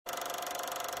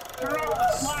Cut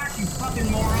off the slack, you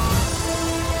fucking moron!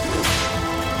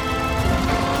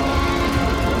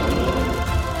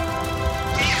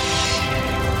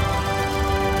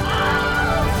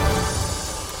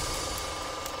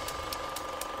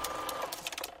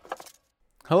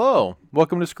 Hello,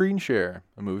 welcome to Screen Share,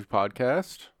 a movie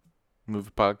podcast. A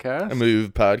move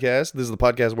podcast. This is the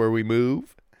podcast where we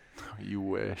move. You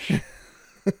wish.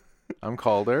 I'm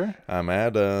Calder. I'm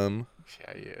Adam.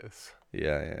 Yeah, he is.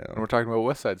 Yeah, I And am. we're talking about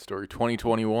West Side Story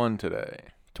 2021 today.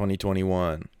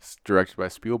 2021. It's directed by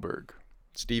Spielberg.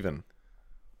 Steven.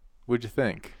 What'd you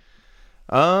think?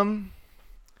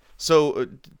 So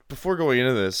before going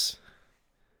into this,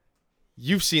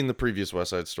 you've seen the previous West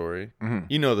Side Story. Mm-hmm.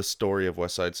 You know the story of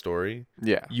West Side Story.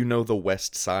 Yeah. You know the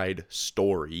West Side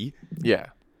Story. Yeah.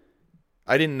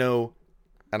 I don't know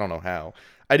how.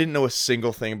 I didn't know a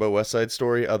single thing about West Side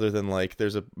Story other than, like,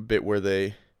 there's a bit where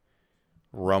they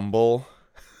rumble.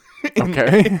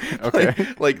 Okay. Okay.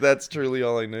 Like, that's truly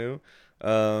all I knew.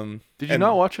 Did you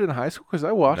not watch it in high school? Because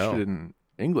I watched No. it in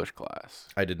English class.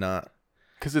 I did not.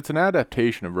 Because it's an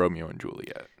adaptation of Romeo and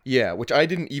Juliet. Yeah, which I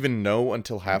didn't even know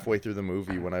until halfway through the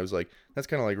movie when I was like, that's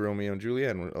kind of like Romeo and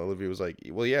Juliet. And Olivia was like,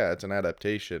 well, yeah, it's an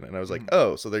adaptation. And I was like,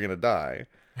 oh, so they're going to die.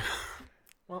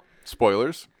 Well,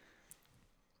 spoilers.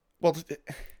 Well,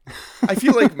 I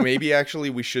feel like maybe actually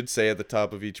we should say at the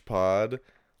top of each pod,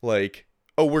 like,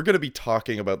 oh, we're going to be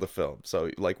talking about the film.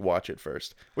 So, like, watch it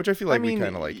first. Which I feel like we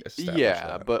kind of, like, established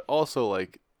that. But also,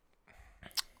 like,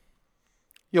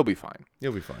 you'll be fine.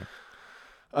 You'll be fine.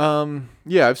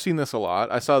 Yeah, I've seen this a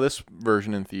lot. I saw this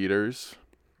version in theaters.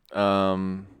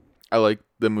 I like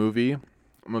the movie.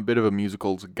 I'm a bit of a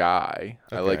musicals guy.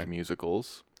 Okay. I like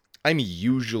musicals. I'm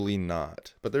usually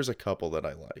not, but there's a couple that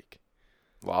I like.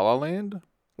 La La Land?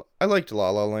 I liked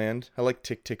La La Land. I like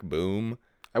Tick Tick Boom.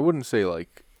 I wouldn't say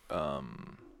like,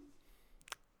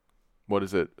 what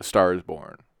is it? A Star is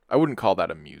Born. I wouldn't call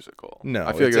that a musical. No,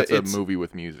 I feel like it's that's a movie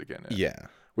with music in it. Yeah.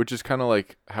 Which is kind of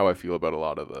like how I feel about a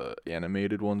lot of the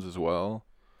animated ones as well.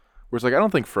 Whereas, like, I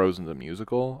don't think Frozen's a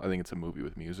musical. I think it's a movie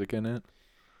with music in it.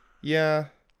 Yeah.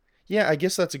 Yeah, I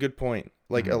guess that's a good point.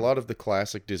 Like, a lot of the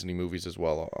classic Disney movies as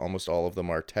well, almost all of them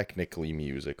are technically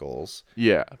musicals.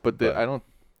 Yeah, but I don't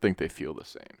think they feel the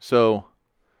same. So,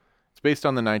 it's based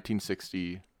on the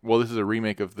 1960... Well, this is a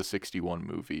remake of the 61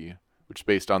 movie, which is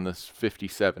based on this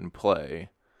 57 play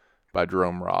by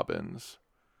Jerome Robbins.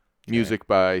 Okay. Music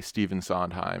by Steven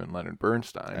Sondheim and Leonard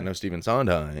Bernstein. I know Steven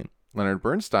Sondheim. Leonard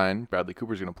Bernstein, Bradley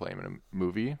Cooper's going to play him in a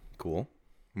movie. Cool.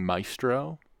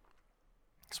 Maestro.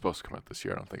 It's supposed to come out this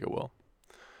year. I don't think it will.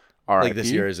 Like this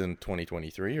year is in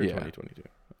 2023 or 2022?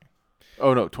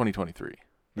 Oh, no, 2023.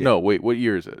 Yeah. No, wait, what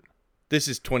year is it? This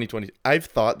is 2020. I've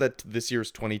thought that this year's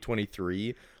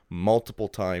 2023 multiple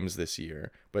times this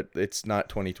year, but it's not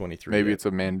 2023. Maybe yet. it's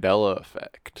a Mandela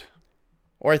effect.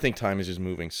 Or I think time is just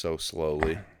moving so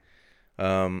slowly.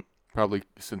 Probably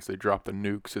since they dropped the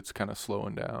nukes, it's kind of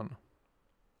slowing down.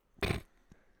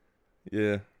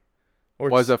 Yeah. Or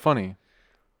why is that funny?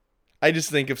 I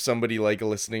just think of somebody, like,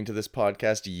 listening to this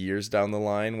podcast years down the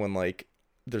line when, like,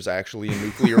 there's actually a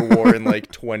nuclear war in,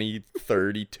 like,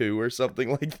 2032 or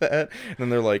something like that. And then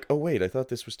they're like, oh, wait, I thought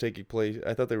this was taking place.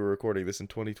 I thought they were recording this in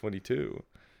 2022.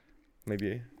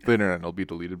 Maybe. The internet will be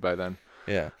deleted by then.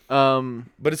 Yeah.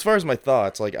 But as far as my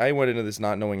thoughts, like, I went into this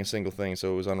not knowing a single thing,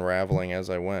 so it was unraveling as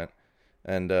I went.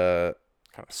 And, kind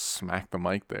of smacked the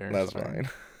mic there. That's fine.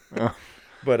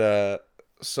 But,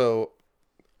 so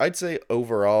I'd say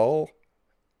overall,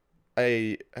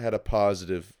 I have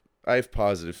positive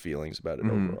feelings about it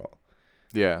overall.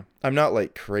 Yeah. I'm not,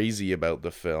 like, crazy about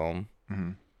the film.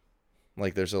 Mm-hmm.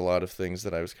 Like, there's a lot of things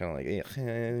that I was kind of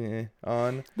like,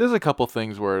 on. There's a couple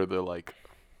things where they're, like,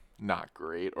 not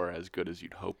great or as good as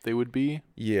you'd hope they would be.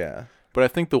 Yeah. But I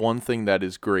think the one thing that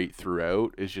is great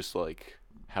throughout is just, like,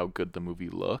 how good the movie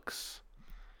looks.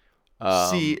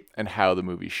 And how the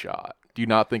movie's shot. Do you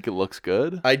not think it looks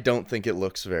good? I don't think it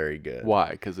looks very good.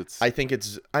 Why? Because it's...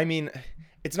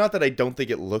 it's not that I don't think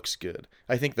it looks good.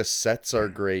 I think the sets are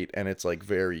great and it's, like,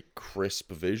 very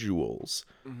crisp visuals.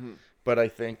 Mm-hmm. But I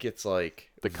think it's,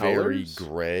 like, the very colors?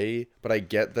 gray. But I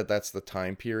get that that's the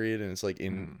time period and it's, like,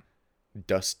 in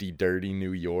dusty, dirty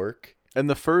New York. And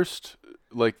the first,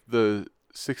 like, the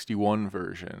 61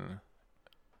 version,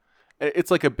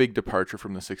 it's, like, a big departure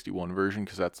from the 61 version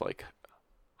because that's, like,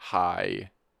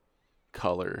 high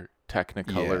color,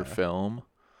 Technicolor film.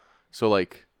 So,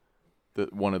 like,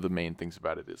 one of the main things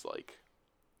about it is, like,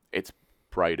 it's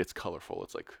bright, it's colorful,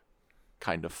 it's, like,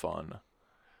 kind of fun.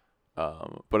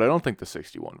 But I don't think the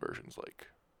 61 version's, like,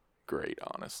 great,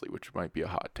 honestly, which might be a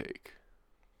hot take.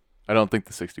 I don't think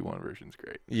the 61 version's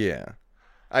great. Yeah.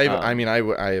 I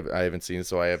haven't seen it,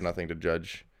 so I have nothing to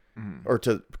judge or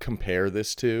to compare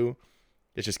this to.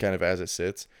 It's just kind of as it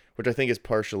sits, which I think is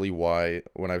partially why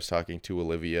when I was talking to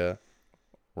Olivia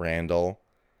Randall,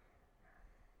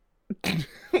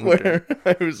 where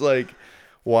I was like,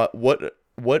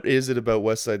 what is it about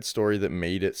West Side Story that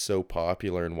made it so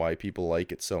popular and why people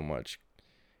like it so much?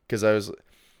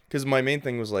 Because my main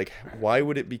thing was like, why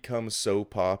would it become so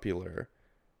popular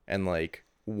and like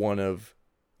one of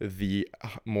the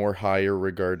more higher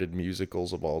regarded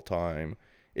musicals of all time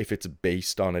if it's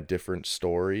based on a different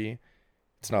story?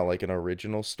 It's not like an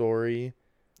original story.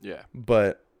 Yeah.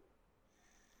 But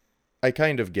I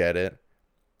kind of get it.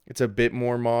 It's a bit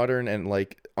more modern, and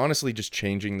like honestly just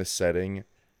changing the setting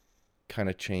kind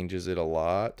of changes it a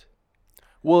lot.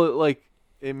 Well,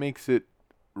 it makes it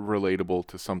relatable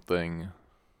to something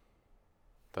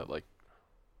that like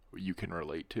you can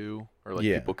relate to, or like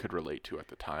people could relate to at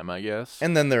the time, I guess.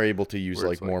 And then they're able to use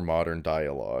like more modern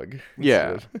dialogue.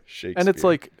 Yeah. Shakespeare. And it's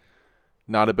like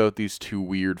not about these two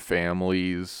weird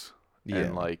families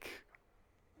and like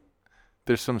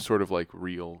there's some sort of like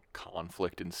real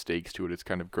conflict and stakes to it. It's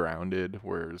kind of grounded,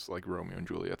 whereas like Romeo and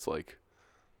Juliet's like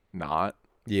not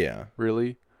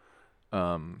really.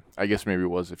 I guess maybe it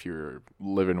was if you're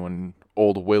living when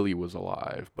old Willie was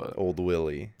alive, but old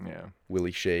Willie. Yeah.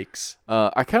 Willie Shakes.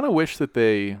 I kind of wish that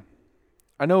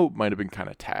I know it might have been kind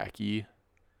of tacky,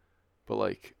 but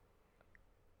like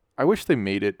I wish they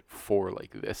made it for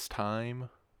like this time.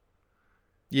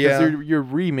 Yeah. Because you're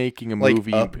remaking a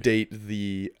movie. Update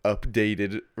the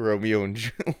updated Romeo and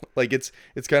Juliet. Like it's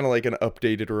kind of like an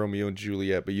updated Romeo and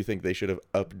Juliet, but you think they should have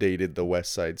updated the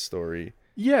West Side Story.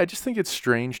 Yeah, I just think it's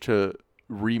strange to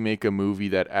remake a movie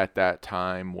that at that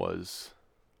time was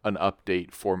an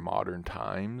update for modern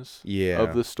times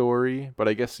of the story. But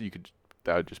I guess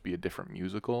that would just be a different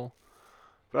musical.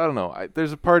 But I don't know.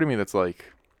 There's a part of me that's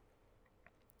like,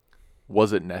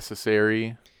 was it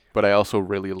necessary? But I also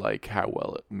really like how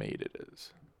well it made it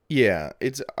is. Yeah,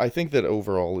 I think that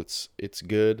overall it's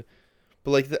good.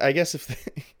 But like I guess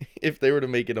if they were to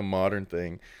make it a modern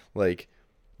thing, like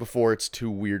before it's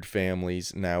two weird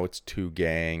families, now it's two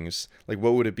gangs. Like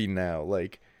what would it be now?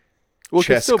 Like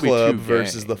chess club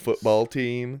versus the football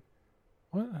team?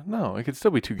 What? No, it could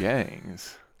still be two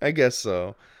gangs. I guess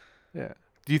so. Yeah.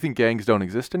 Do you think gangs don't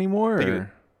exist anymore?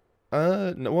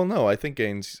 No. I think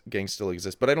gangs still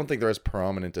exist, but I don't think they're as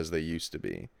prominent as they used to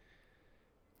be.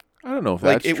 I don't know if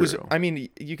that's true. I mean,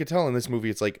 you could tell in this movie,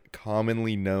 it's like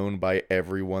commonly known by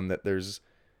everyone that there's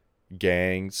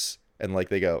gangs, and like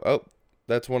they go, oh,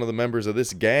 that's one of the members of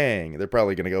this gang. They're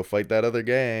probably gonna go fight that other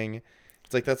gang.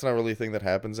 It's like that's not really a thing that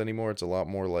happens anymore. It's a lot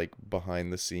more like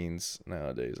behind the scenes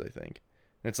nowadays, I think.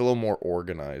 And it's a little more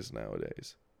organized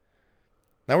nowadays.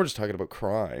 Now we're just talking about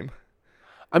crime.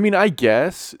 I mean, I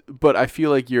guess, but I feel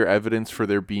like your evidence for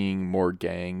there being more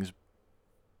gangs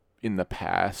in the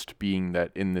past being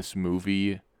that in this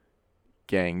movie,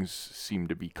 gangs seem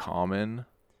to be common,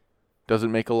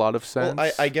 doesn't make a lot of sense.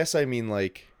 Well, I guess I mean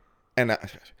like, and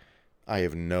I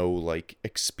have no like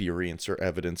experience or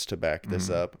evidence to back this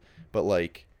up, but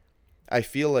like, I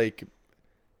feel like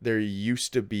there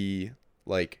used to be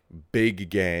like big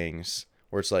gangs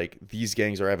where it's like these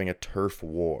gangs are having a turf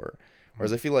war.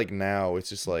 Whereas I feel like now it's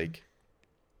just like,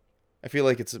 I feel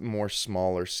like it's more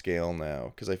smaller scale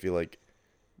now because I feel like,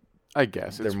 I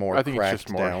guess they're more. I think it's just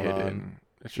more hidden. On.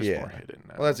 It's just more hidden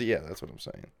now. Well, that's what I'm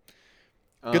saying.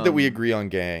 Good that we agree on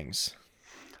gangs.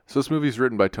 So this movie's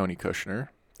written by Tony Kushner.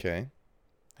 Okay.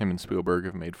 Him and Spielberg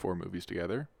have made 4 movies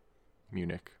together: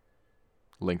 Munich,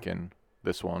 Lincoln,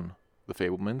 this one, The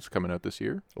Fabelmans, coming out this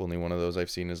year. Only one of those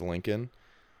I've seen is Lincoln.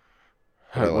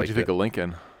 What do you think of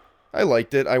Lincoln? I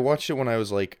liked it. I watched it when I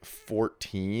was like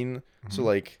 14. So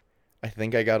like, I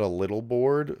think I got a little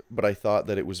bored, but I thought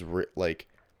that it was like,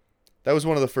 that was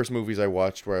one of the first movies I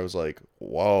watched where I was like,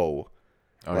 whoa.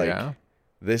 Oh, like, yeah?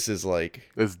 This is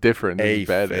like... It's different. This is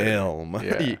better. Film.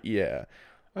 Yeah. Yeah.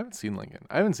 I haven't seen Lincoln.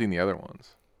 I haven't seen the other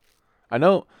ones. I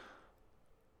know,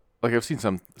 like, I've seen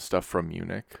some stuff from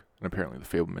Munich, and apparently The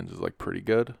Fabelmans is like pretty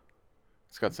good.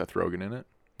 It's got Seth Rogen in it.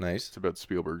 Nice. It's about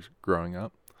Spielberg's growing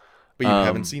up. But you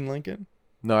haven't seen Lincoln?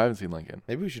 No, I haven't seen Lincoln.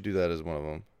 Maybe we should do that as one of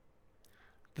them.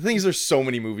 The thing is, there's so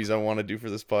many movies I want to do for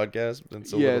this podcast, but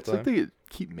so little time. Like they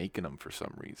keep making them for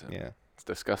some reason. Yeah. It's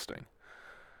disgusting.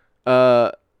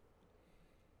 I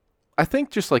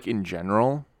think just like in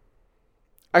general,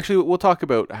 actually, we'll talk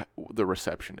about the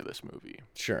reception to this movie.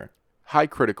 Sure. High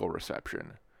critical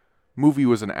reception. Movie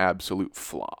was an absolute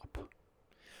flop.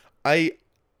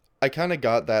 I kind of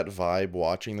got that vibe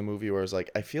watching the movie where I was like,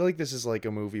 I feel like this is like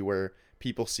a movie where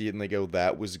people see it and they go,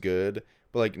 that was good,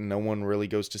 but like no one really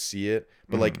goes to see it.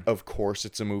 But like, of course,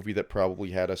 it's a movie that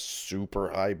probably had a super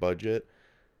high budget.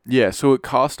 Yeah, so it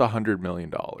cost $100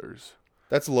 million.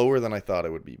 That's lower than I thought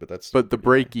it would be, but the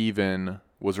break even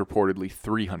was reportedly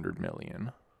 $300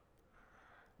 million.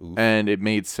 Oof. And it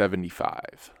made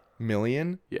 75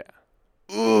 million. Yeah.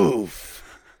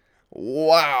 Oof.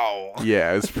 Wow.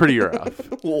 Yeah, it's pretty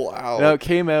rough. Wow. Now, it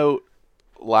came out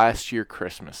last year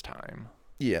Christmas time.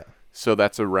 Yeah. So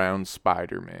that's around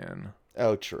Spider-Man.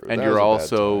 Oh, true. And you're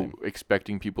also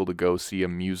expecting people to go see a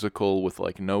musical with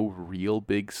like no real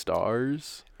big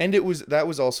stars. And that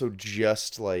was also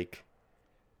just like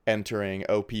entering,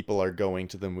 people are going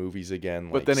to the movies again.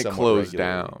 But then it closed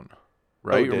down.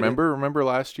 Right? Remember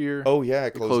last year? Oh, yeah,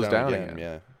 it closed down again.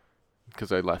 Yeah.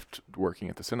 Because I left working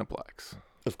at the Cineplex.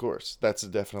 Of course. That's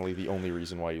definitely the only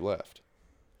reason why you left.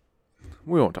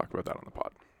 We won't talk about that on the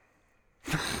pod.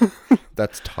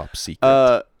 That's top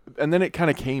secret. And then it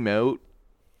kind of came out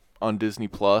on Disney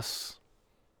Plus,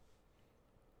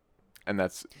 and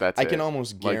that's I can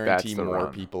almost guarantee more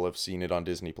people have seen it on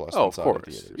Disney Plus. Oh, of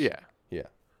course, yeah.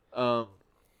 But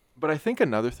I think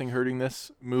another thing hurting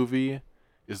this movie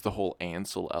is the whole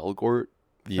Ansel Elgort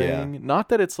thing. Yeah. Not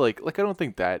that it's like I don't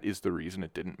think that is the reason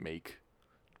it didn't make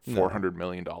 $400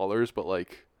 million, but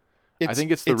like I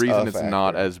think it's the reason it's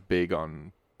not as big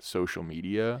on social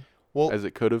media as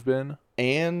it could have been.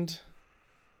 And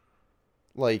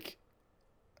like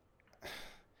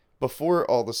before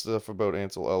all the stuff about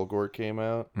Ansel Elgort came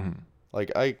out,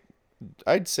 like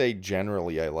I'd say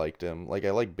generally I liked him. Like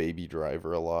I like Baby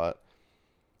Driver a lot.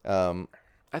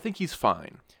 I think he's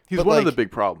fine. He's one of the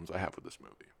big problems I have with this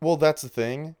movie. Well, that's the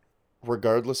thing.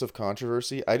 Regardless of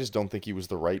controversy, I just don't think he was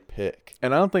the right pick.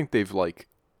 And I don't think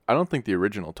I don't think the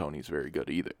original Tony's very good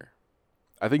either.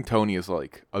 I think Tony is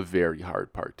like a very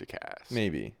hard part to cast.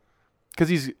 Maybe. Because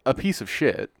he's a piece of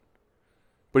shit,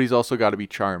 but he's also got to be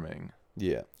charming.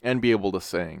 Yeah. And be able to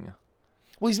sing.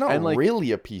 Well, he's not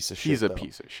really a piece of shit. He's a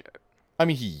piece of shit. I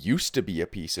mean, he used to be a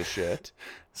piece of shit.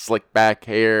 Slick back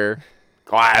hair,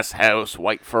 glass house,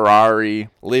 white Ferrari,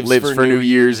 lives for New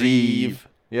Year's Eve.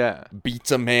 Yeah.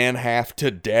 Beats a man half to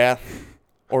death.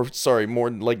 Or, sorry, more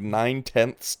like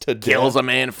 9/10 to death. Kills a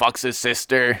man, fucks his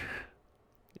sister.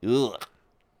 Ugh.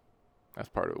 That's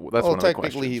part of it. That's one of the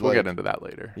questions. We'll get into that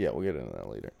later. Yeah, we'll get into that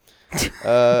later.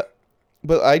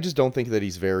 But I just don't think that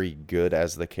he's very good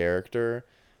as the character.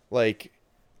 Like,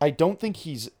 I don't think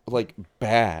he's, like,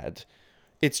 bad.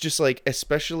 It's just, like,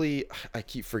 especially... I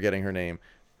keep forgetting her name.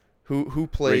 Who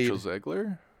played... Rachel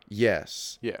Zegler?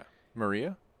 Yes. Yeah.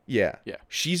 Maria? Yeah. Yeah.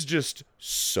 She's just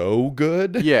so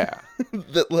good. Yeah.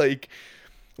 That, like,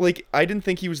 I didn't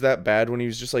think he was that bad when he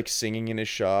was just, like, singing in his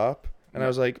shop. And I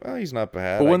was like, oh, he's not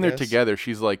bad. But when they're together,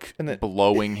 she's like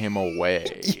blowing him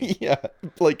away. Yeah,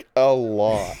 like a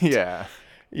lot. Yeah.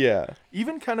 Yeah.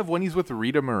 Even kind of when he's with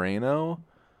Rita Moreno.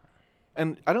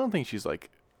 And I don't think she's like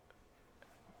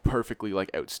perfectly like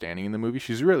outstanding in the movie.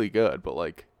 She's really good, but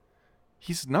like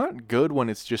he's not good when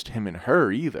it's just him and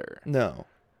her either. No.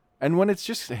 And when it's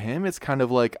just him, it's kind of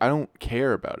like I don't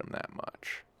care about him that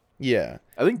much. Yeah.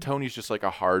 I think Tony's just like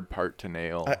a hard part to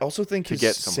nail. I also think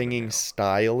his singing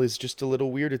style is just a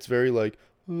little weird. It's very like,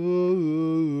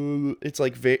 it's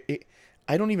like,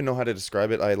 I don't even know how to describe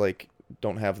it. I like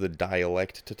don't have the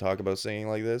dialect to talk about singing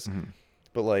like this. Mm-hmm.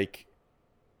 But like,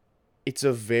 it's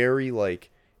a very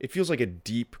like, it feels like a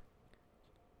deep,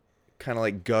 kind of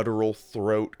like guttural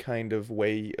throat kind of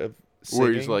way of singing.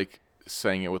 Where he's like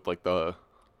saying it with like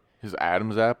his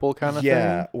Adam's apple kind of thing.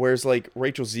 Yeah. Whereas like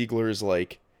Rachel Zegler is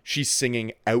like, she's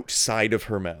singing outside of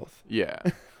her mouth. Yeah.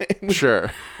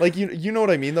 Sure. Like, you know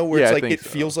what I mean, though? Where it's like, it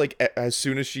feels like as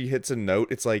soon as she hits a note,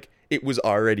 it's like, it was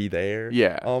already there.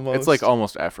 Yeah. Almost. It's like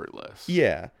almost effortless.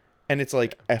 Yeah. And it's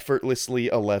like effortlessly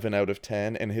 11 out of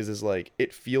 10. And his is like,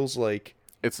 it feels like...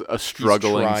 It's a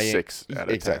struggling 6 out of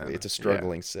 10. Exactly. It's a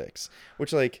struggling 6.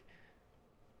 Which, like...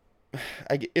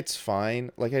 it's fine.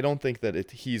 Like, I don't think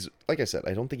that he's... Like I said,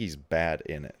 I don't think he's bad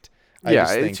in it.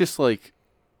 It's just like...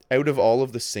 Out of all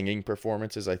of the singing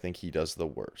performances, I think he does the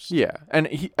worst. Yeah,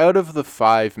 and out of the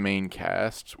 5 main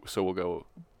casts, so we'll go,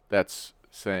 that's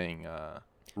saying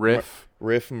Riff,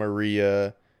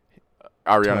 Maria,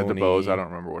 Ariana Tony, DeBose, I don't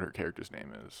remember what her character's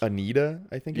name is. Anita,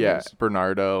 I think it is.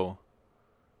 Bernardo.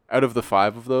 Out of the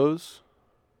 5 of those,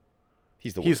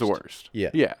 he's the worst.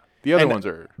 Yeah. Yeah, the other ones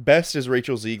are... Best is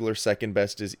Rachel Zegler, second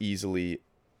best is easily...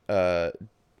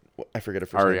 I forget her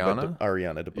first name.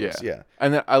 Ariana DeBose, yeah.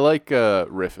 And I like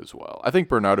Riff as well. I think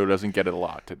Bernardo doesn't get a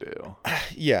lot to do.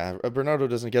 Yeah, Bernardo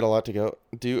doesn't get a lot to go.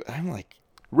 Dude, I'm like...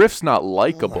 Riff's not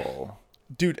likable.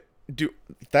 Dude,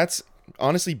 that's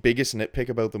honestly biggest nitpick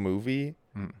about the movie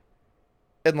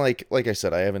And like I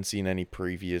said, I haven't seen any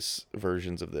previous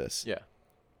versions of this. Yeah.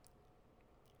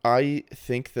 I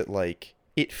think that like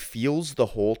it feels the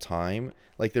whole time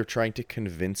like they're trying to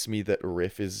convince me that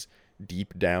Riff is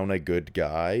deep down a good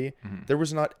guy. Mm-hmm. There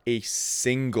was not a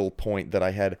single point that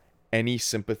I had any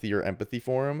sympathy or empathy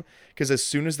for him, because as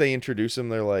soon as they introduce him,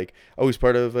 they're like, oh, he's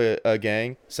part of a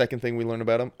gang. Second thing we learn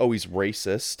about him, oh, he's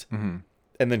racist. Mm-hmm.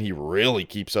 And then he really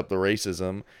keeps up the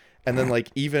racism. And then like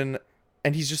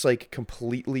and he's just like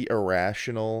completely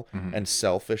irrational Mm-hmm. and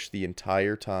selfish the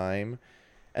entire time.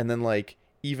 And then like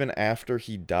even after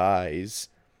he dies,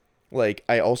 like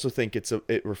I also think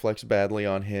it reflects badly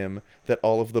on him that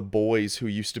all of the boys who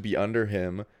used to be under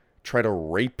him try to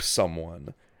rape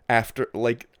someone after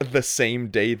like the same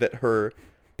day that her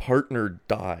partner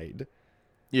died.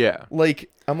 Yeah. Like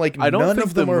I'm like, I don't none think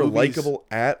of them the are movies- likable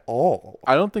at all.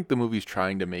 I don't think the movie's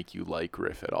trying to make you like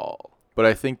Riff at all. But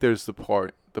I think there's the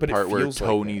part But it where feels like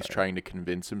Tony's that. trying to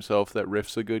convince himself that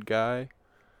Riff's a good guy.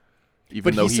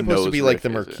 Even But though he's he supposed knows to be like Riff the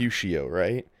isn't. Mercutio,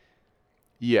 right?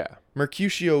 Yeah.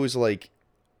 Mercutio is like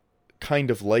kind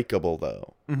of likable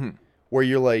though, Mm-hmm. where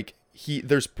you're like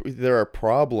there are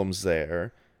problems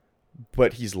there,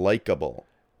 but he's likable.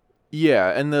 Yeah,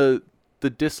 and the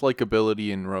dislikability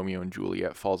in Romeo and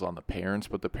Juliet falls on the parents,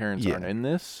 but the parents Yeah. aren't in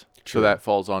this. True. So that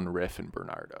falls on Riff and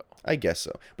Bernardo. I guess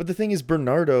so. But the thing is,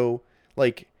 Bernardo,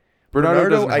 like Bernardo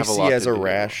doesn't I have a see lot as to do.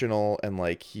 irrational and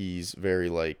like he's very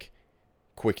like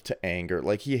quick to anger.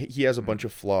 Like he has a bunch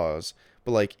of flaws,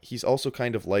 but like he's also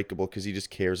kind of likable because he just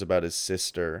cares about his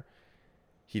sister.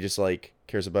 He just like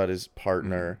cares about his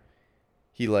partner.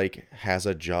 He like has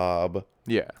a job.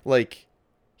 Yeah. Like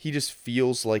he just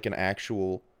feels like an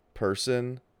actual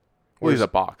person. Well, he's Whereas- a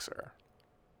boxer.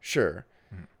 Sure.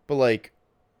 But like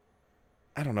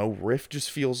I don't know, Riff just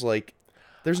feels like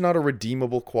there's not a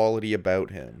redeemable quality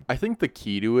about him. I think the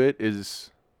key to it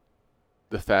is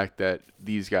the fact that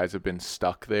these guys have been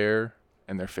stuck there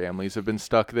and their families have been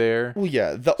stuck there. Well,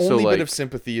 yeah, the So, only bit like- of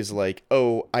sympathy is like,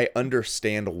 oh, I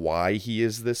understand why he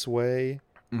is this way.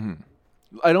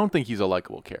 I don't think he's a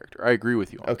likable character. I agree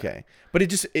with you on that. Okay. But it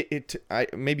just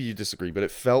maybe you disagree, but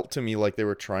it felt to me like they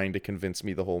were trying to convince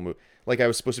me the whole movie. Like I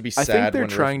was supposed to be I sad think they're when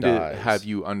trying Riff to dies. have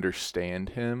you understand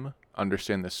him,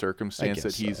 understand the circumstance that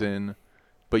guess he's so. in,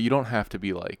 but you don't have to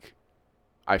be like,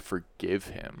 I forgive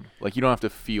him. Like, you don't have to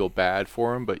feel bad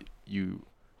for him, but you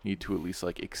need to at least,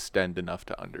 like, extend enough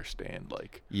to understand,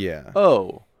 like, Yeah.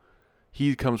 oh,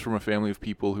 he comes from a family of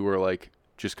people who are, like,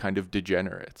 just kind of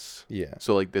degenerates. Yeah.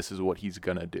 So, like, this is what he's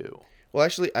gonna do. Well,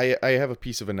 actually, I have a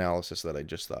piece of analysis that I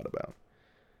just thought about.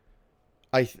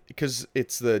 Because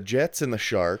it's the Jets and the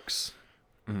Sharks.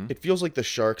 It feels like the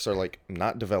Sharks are like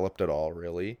not developed at all,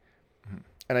 really.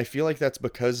 And I feel like that's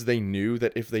because they knew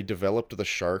that if they developed the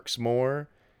Sharks more,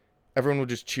 everyone would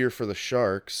just cheer for the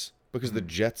Sharks because the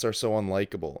Jets are so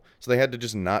unlikable. So they had to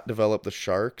just not develop the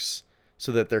Sharks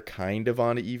so that they're kind of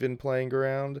on even playing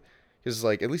ground. Because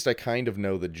like at least I kind of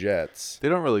know the Jets. They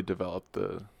don't really develop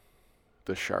the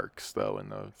Sharks, though, in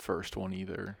the first one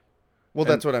either. Well,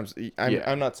 that's what I'm yeah.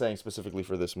 I'm not saying specifically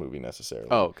for this movie necessarily.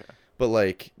 Oh, okay. But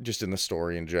like just in the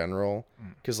story in general,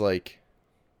 because like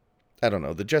I don't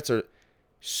know, the Jets are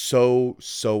so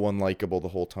unlikable the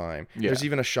whole time. Yeah. There's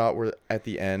even a shot where at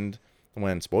the end,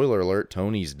 when spoiler alert,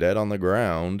 Tony's dead on the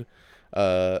ground,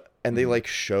 and they like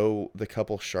show the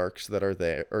couple sharks that are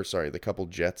there, or sorry, the couple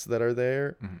Jets that are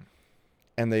there,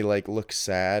 and they like look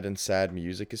sad, and sad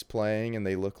music is playing, and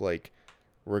they look like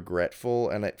regretful,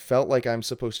 and it felt like I'm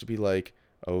supposed to be like,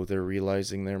 oh, they're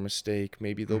realizing their mistake,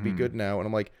 maybe they'll be good now, and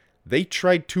I'm like, they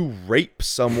tried to rape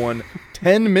someone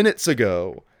 10 minutes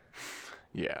ago.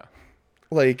 Yeah.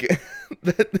 Like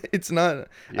it's not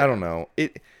I don't know,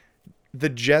 the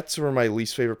Jets were my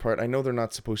least favorite part. I know they're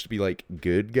not supposed to be like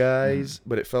good guys,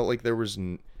 but it felt like there was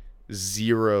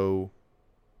zero.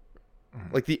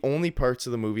 Like the only parts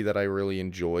of the movie that I really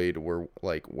enjoyed were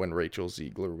like when Rachel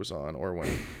Ziegler was on or when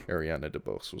Ariana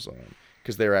DeBose was on,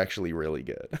 because they're actually really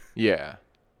good. Yeah.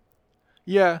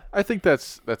 Yeah, I think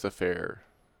that's a fair,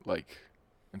 like,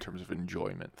 in terms of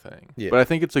enjoyment thing. Yeah. But I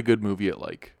think it's a good movie at,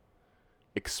 like,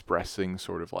 expressing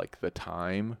sort of, like, the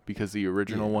time, because the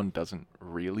original one doesn't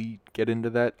really get into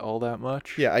that all that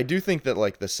much. Yeah, I do think that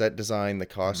like the set design, the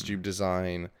costume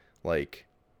design, like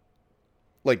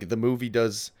the movie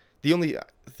does. The only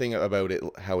thing about it,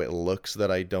 how it looks that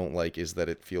I don't like, is that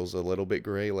it feels a little bit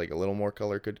gray. Like a little more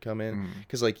color could come in.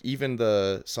 Because like even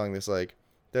the song that's like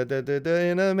da da da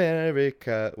da in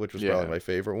America, which was probably my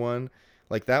favorite one.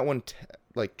 Like that one,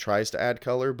 like tries to add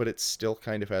color, but it still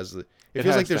kind of has the. It feels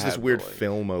has like to there's this have weird the, like-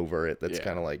 film over it that's Yeah.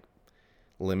 kind of like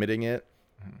limiting it.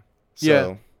 Yeah.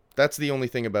 So, That's the only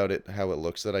thing about it, how it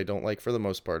looks, that I don't like. For the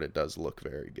most part, it does look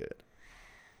very good.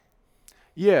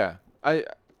 Yeah. What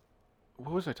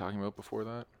was I talking about before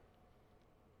that?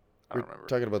 I don't remember.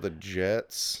 Talking about the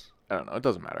Jets. I don't know. It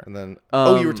doesn't matter. And then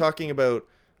you were talking about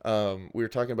we were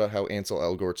talking about how Ansel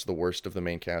Elgort's the worst of the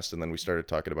main cast, and then we started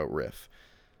talking about Riff.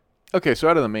 Okay, so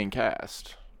out of the main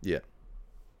cast, Yeah.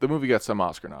 the movie got some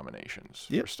Oscar nominations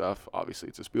Yep. for stuff. Obviously,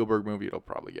 it's a Spielberg movie; it'll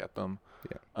probably get them.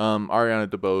 Yeah. Ariana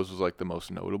DeBose was like the most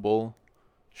notable.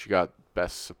 She got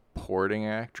Best Supporting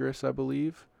Actress, I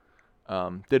believe.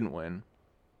 Didn't win,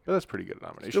 but that's pretty good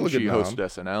nomination. Still a good She nom. hosted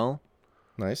SNL.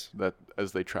 Nice. That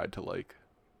as they tried to like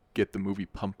get the movie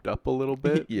pumped up a little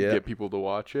bit, Yeah. get people to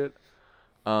watch it.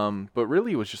 But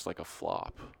really, it was just like a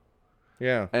flop.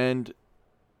 Yeah. And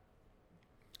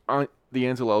the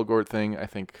Ansel Elgort thing, I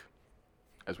think,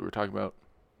 as we were talking about,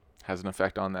 has an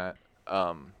effect on that.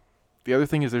 The other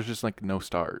thing is there's just like no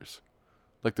stars.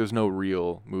 Like there's no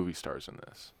real movie stars in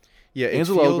this. Yeah,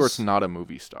 Ansel Elgort's not a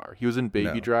movie star. He was in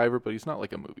Baby No. Driver, but he's not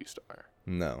like a movie star.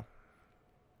 No.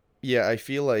 Yeah, I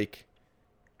feel like,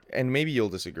 and maybe you'll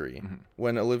disagree. Mm-hmm.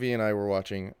 When Olivia and I were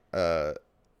watching, I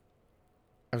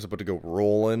was about to go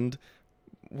Roland.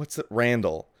 What's it?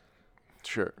 Randall.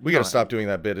 Sure. We gotta stop doing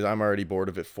that bit. I'm already bored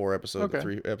of it. 3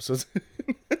 episodes.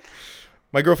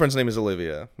 My girlfriend's name is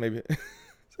Olivia. Maybe.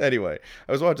 Anyway,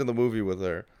 I was watching the movie with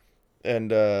her,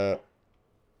 and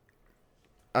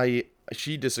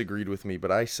she disagreed with me,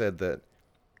 but I said that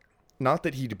not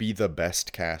that he'd be the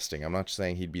best casting. I'm not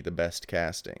saying he'd be the best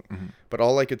casting, but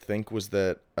all I could think was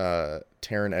that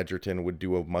Taron Egerton would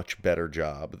do a much better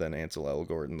job than Ansel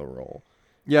Elgort in the role.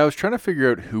 Yeah, I was trying to figure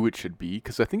out who it should be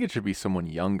because I think it should be someone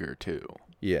younger too.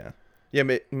 Yeah. Yeah,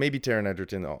 maybe Taron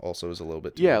Egerton also is a little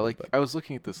bit too Yeah, old, like but- I was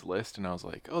looking at this list and I was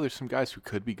like, oh, there's some guys who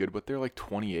could be good, but they're like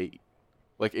 28.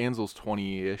 Like Ansel's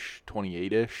 20-ish,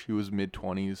 28-ish. He was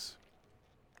mid-20s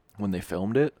when they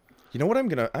filmed it. You know what I'm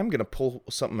gonna pull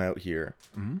something out here,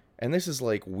 and this is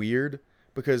like weird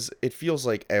because it feels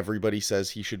like everybody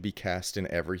says he should be cast in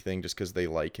everything just because they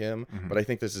like him, but I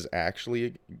think this is actually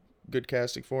a good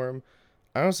casting for him.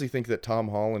 I honestly think that Tom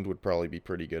Holland would probably be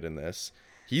pretty good in this.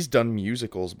 He's done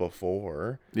musicals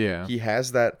before. Yeah. He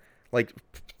has that, like,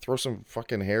 throw some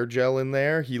fucking hair gel in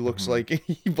there. He looks like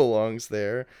he belongs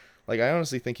there. Like, I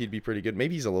honestly think he'd be pretty good.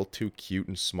 Maybe he's a little too cute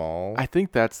and small. I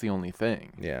think that's the only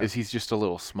thing. Yeah. Is he's just a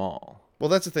little small. Well,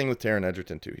 that's the thing with Taron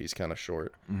Egerton, too. He's kind of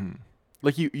short.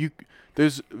 Like you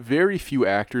there's very few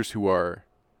actors who are,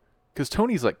 because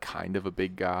Tony's like kind of a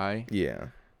big guy, Yeah.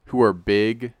 who are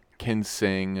big, can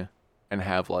sing, and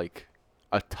have like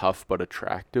a tough but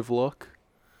attractive look,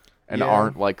 and Yeah.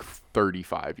 aren't like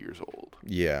 35 years old.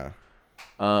 Yeah.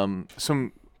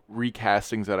 Some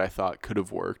recastings that I thought could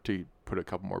have worked to put a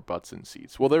couple more butts in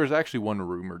seats. Well, there was actually one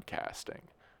rumored casting,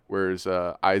 whereas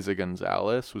Isa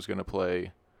Gonzalez was going to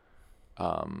play,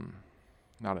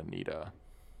 not Anita,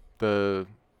 the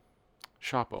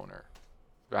shop owner,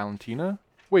 Valentina.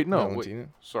 Wait, no, Valentina? wait,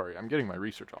 sorry, I'm getting my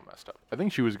research all messed up. I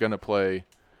think she was going to play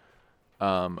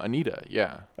Anita,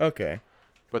 yeah, Okay.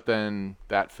 but then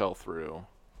that fell through.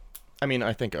 I mean,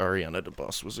 I think Ariana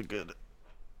DeBose was a good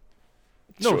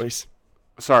No, choice.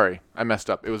 Sorry, I messed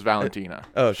up. It was Valentina.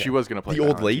 Oh, okay. She was going to play The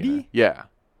old Valentina. lady? Yeah.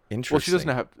 Interesting. Well, she doesn't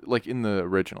have, like, in the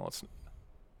original, it's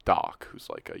Doc, who's,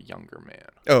 like, a younger man.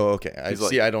 Oh, okay. I He's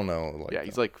see. like- I don't know. Like, Yeah,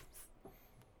 he's, like,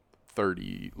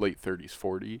 30, late 30s,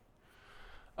 40.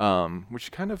 Which is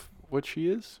kind of what she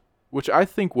is. Which I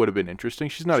think would have been interesting.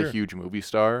 She's not Sure. a huge movie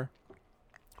star.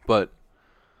 But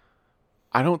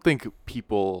I don't think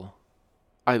people...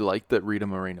 I like that Rita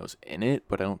Moreno's in it,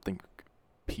 but I don't think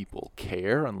people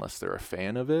care unless they're a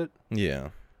fan of it. Yeah.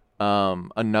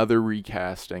 Another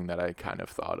recasting that I kind of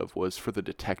thought of was for the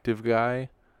detective guy.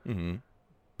 Mm-hmm.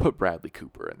 Put Bradley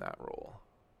Cooper in that role.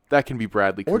 That can be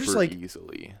Bradley Or Cooper just, like,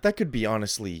 easily. That could be,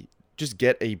 honestly, just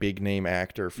get a big name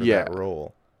actor for Yeah. that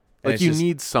role. And Like, it's you just-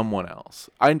 need someone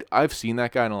else. I've seen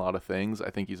that guy in a lot of things.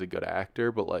 I think he's a good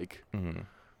actor, but, like,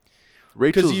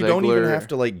 Rachel Because you don't even Zegler- have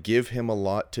to, like, give him a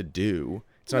lot to do.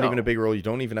 It's not No. even a big role. You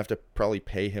don't even have to probably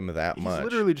pay him that He's much.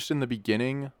 literally just in the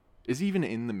beginning. Is he even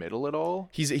in the middle at all?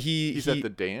 He's at the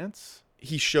dance?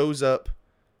 he shows up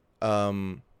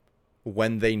when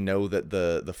they know that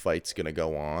the fight's gonna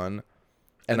go on,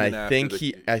 and then I after think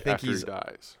the- after he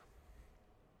dies.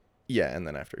 Yeah, and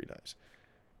then after he dies.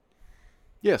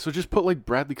 Yeah, so just put, like,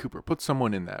 Bradley Cooper. Put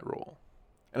someone in that role.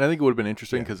 And I think it would have been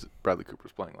interesting Yeah. because Bradley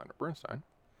Cooper's playing Leonard Bernstein.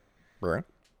 Right.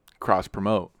 Cross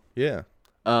promote. Yeah.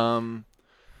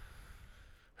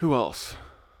 Who else?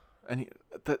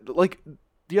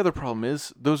 The other problem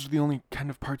is those are the only kind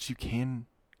of parts you can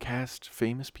cast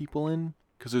famous people in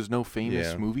because there's no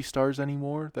famous Yeah. movie stars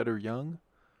anymore that are young.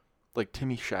 like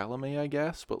Timmy Chalamet, I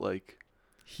guess, but like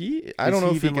I don't know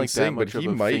if he even can like that sing, but much of he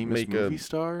a might famous make movie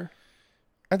star.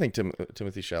 I think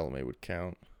Timothy Chalamet would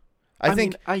count. I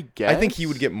mean, I guess. I think he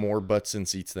would get more butts in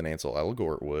seats than Ansel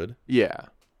Elgort would. Yeah.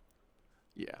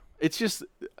 Yeah. It's just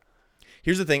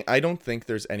Here's the thing, I don't think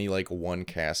there's any like one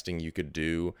casting you could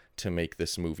do to make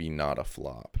this movie not a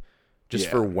flop. Just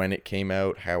for when it came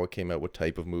out, how it came out, what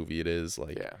type of movie it is,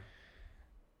 like. Yeah.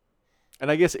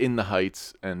 And I guess In the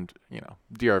Heights and,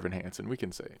 Dear Evan Hansen, we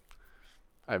can say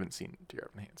I haven't seen Dear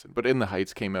Evan Hansen, but In the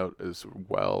Heights came out as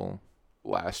well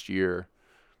last year.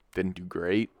 Didn't do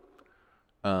great.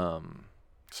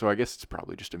 So I guess it's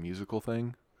probably just a musical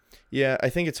thing. Yeah, I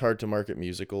think it's hard to market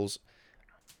musicals.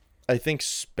 I think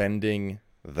spending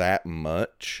that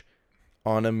much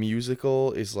on a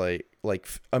musical is like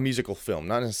a musical film,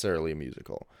 not necessarily a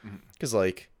musical. Because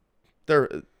there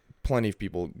are plenty of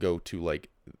people go to like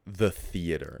the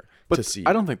theater to see.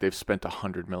 I don't think they've spent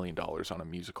 $100 million on a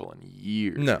musical in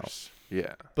years. No.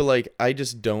 Yeah. But I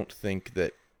just don't think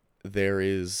that there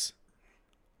is.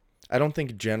 I don't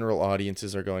think general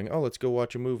audiences are going, oh, let's go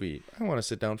watch a movie. I want to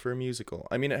sit down for a musical.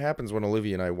 I mean, it happens when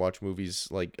Olivia and I watch movies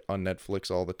like on Netflix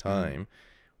all the time,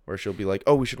 where she'll be like,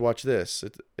 oh, we should watch this.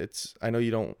 It's I know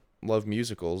you don't love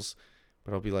musicals,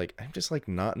 but I'll be like, I'm just like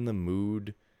not in the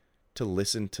mood to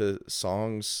listen to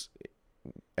songs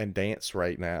and dance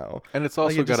right now. And it's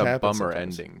also got a bummer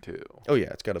sometimes. ending too. Oh yeah,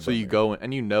 it's got a bummer. So you go in,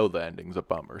 and the ending's a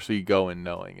bummer. So you go in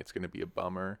knowing it's going to be a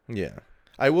bummer. Yeah.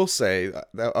 I will say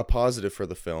that a positive for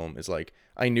the film is like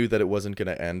I knew that it wasn't going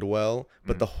to end well,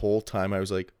 but the whole time I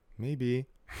was like, maybe.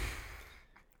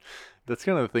 That's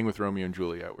kind of the thing with Romeo and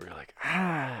Juliet, where you're like,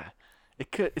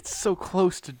 it's so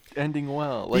close to ending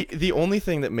well. Like the only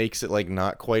thing that makes it like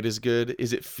not quite as good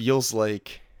is it feels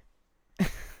like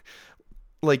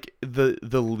like the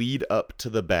lead up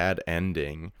to the bad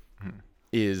ending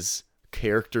is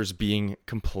characters being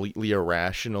completely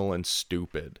irrational and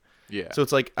stupid. Yeah. So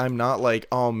it's like I'm not like,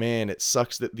 oh man, it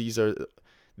sucks that these are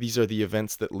the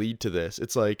events that lead to this.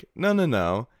 It's like,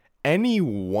 no. Any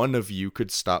one of you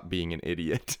could stop being an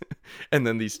idiot, and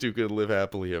then these two could live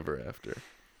happily ever after.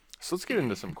 So let's get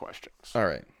into some questions. All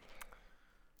right.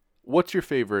 What's your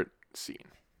favorite scene?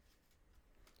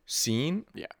 Scene?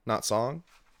 Yeah. Not song?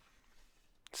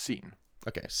 Scene.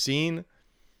 Okay. Scene.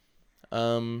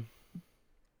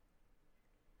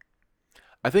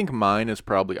 I think mine is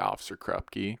probably Officer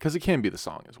Krupke, because it can be the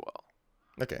song as well.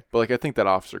 Okay. But I think that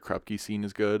Officer Krupke scene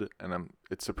is good, and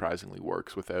it surprisingly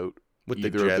works without either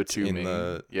the jets of the two in main.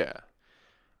 the. Yeah.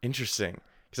 Interesting.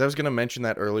 Because I was gonna mention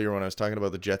that earlier when I was talking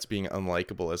about the jets being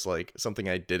unlikable as like something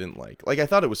I didn't like. Like I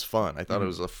thought it was fun. I thought it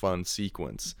was a fun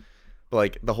sequence. But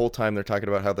like the whole time they're talking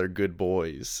about how they're good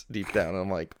boys deep down, and I'm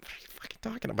like, what are you fucking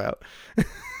talking about?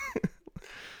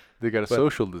 They got a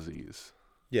social disease.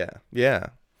 Yeah.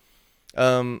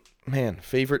 Man,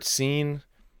 favorite scene?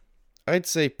 I'd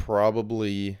say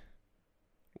probably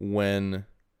when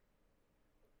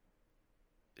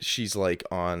she's like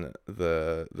on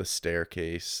the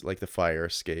staircase, like the fire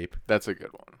escape. That's a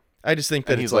good one. I just think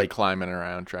that and it's he's like climbing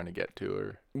around trying to get to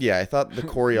her. Yeah, I thought the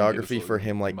choreography like for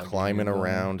him like climbing them.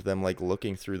 around, them like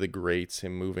looking through the grates,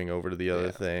 him moving over to the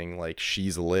other thing, like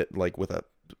she's lit like with a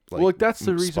that's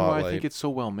the reason why I think spotlight. it's so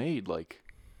well made. Like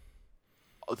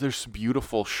there's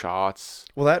beautiful shots.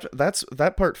 Well,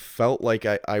 that part felt like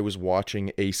I was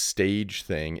watching a stage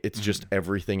thing. It's just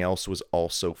everything else was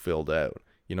also filled out.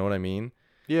 You know what I mean?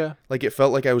 Yeah. Like it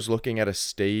felt like I was looking at a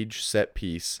stage set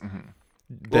piece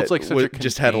that it's like such a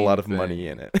just had a lot of contained money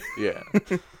thing. in it. Yeah.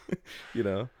 You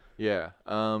know? Yeah.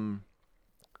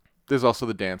 There's also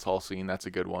the dance hall scene. That's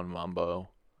a good one, Mambo.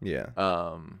 Yeah.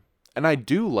 And I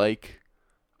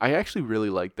actually really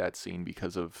like that scene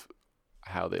because of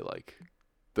how they like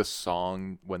the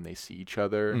song when they see each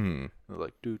other. They're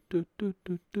like do do do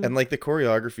do do. And like the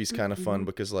choreography's kind of fun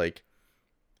because like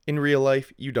in real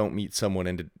life you don't meet someone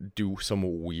and do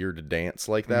some weird dance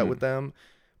like that with them.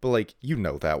 But like you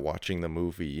know that watching the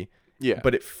movie. Yeah.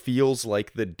 But it feels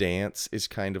like the dance is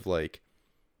kind of like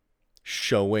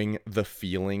showing the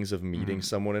feelings of meeting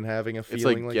someone and having a feeling it's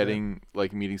like like getting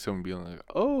like meeting someone being like,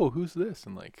 oh, who's this?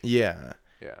 And like yeah.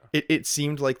 It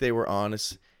seemed like they were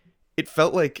honest. It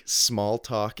felt like small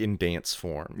talk in dance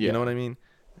form. You know what I mean?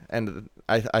 And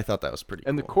I thought that was pretty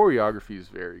and cool. the choreography is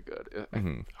very good.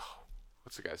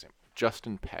 What's the guy's name?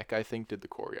 Justin Peck, I think, did the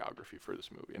choreography for this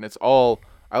movie. And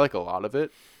I like a lot of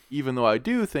it, even though I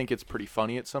do think it's pretty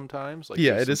funny at sometimes. Like,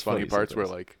 yeah, there's it is funny parts sometimes.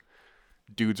 where like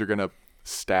dudes are gonna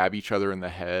stab each other in the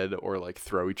head or like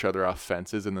throw each other off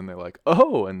fences, and then they're like,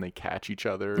 oh, and they catch each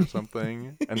other or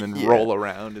something, and then roll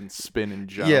around and spin and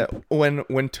jump. Yeah,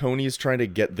 when Tony's trying to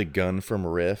get the gun from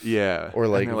Riff. Yeah, or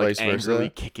like and they're, vice versa. Angrily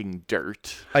kicking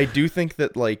dirt. I do think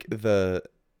that like the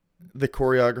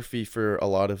choreography for a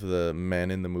lot of the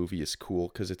men in the movie is cool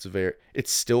because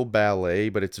it's still ballet,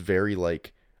 but it's very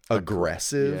like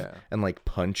aggressive and like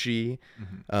punchy,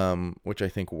 which I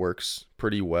think works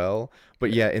pretty well.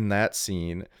 But yeah, in that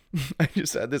scene, I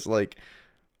just had this like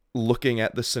looking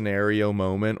at the scenario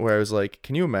moment where I was like,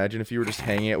 can you imagine if you were just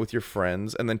hanging out with your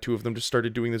friends and then two of them just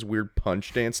started doing this weird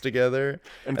punch dance together,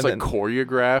 and it's like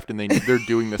choreographed and they're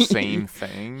doing the same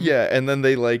thing. Yeah, and then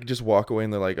they like just walk away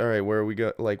and they're like, all right, where are we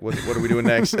go? Like, what are we doing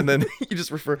next? And then you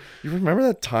remember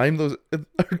that time those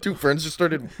our two friends just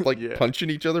started like punching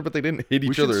each other, but they didn't hit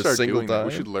each other a single time.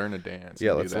 We should learn a dance.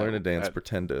 Yeah, let's learn a dance,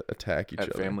 pretend to attack each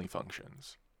other at family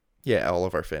functions. Yeah, all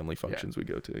of our family functions we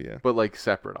go to, yeah. But like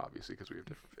separate, obviously, because we have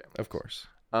different families. Of course.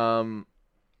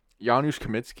 Janusz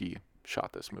Kaminski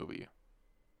shot this movie,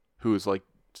 who is like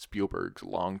Spielberg's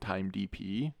longtime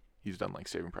DP. He's done like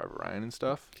Saving Private Ryan and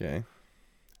stuff. Okay.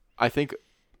 I think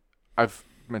I've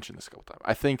mentioned this a couple times.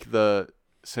 I think the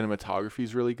cinematography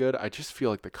is really good. I just feel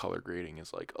like the color grading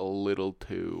is like a little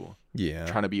too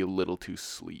trying to be a little too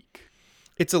sleek.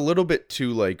 It's a little bit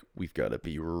too like we've got to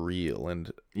be real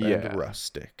and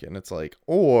rustic, and it's like,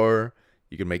 or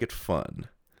you can make it fun.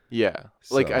 Yeah,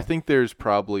 like I think there's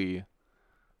probably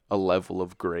a level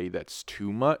of gray that's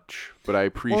too much, but I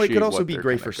appreciate. Well, it could also be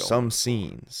gray for some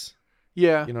scenes.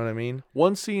 Yeah, you know what I mean.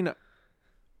 One scene.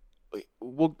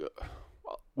 Well,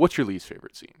 what's your least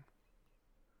favorite scene?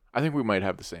 I think we might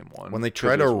have the same one. When they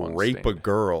try to rape a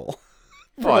girl.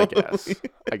 Well,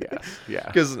 I guess, yeah.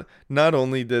 Because not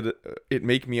only did it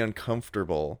make me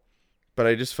uncomfortable, but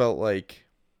I just felt like,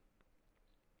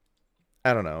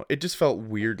 I don't know, it just felt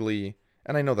weirdly,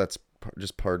 and I know that's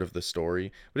just part of the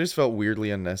story, but it just felt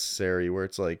weirdly unnecessary, where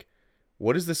it's like,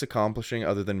 what is this accomplishing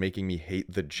other than making me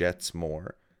hate the Jets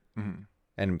more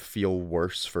and feel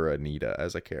worse for Anita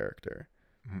as a character?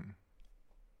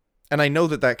 And I know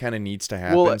that kind of needs to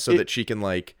happen that she can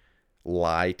like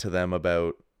lie to them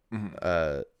about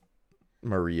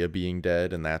Maria being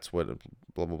dead, and that's what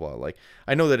blah blah blah. Like,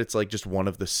 I know that it's like just one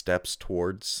of the steps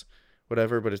towards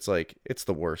whatever, but it's like it's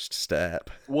the worst step.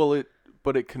 Well,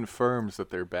 it confirms that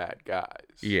they're bad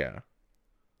guys. Yeah.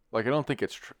 Like, I don't think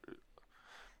it's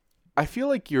I feel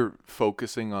like you're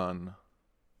focusing on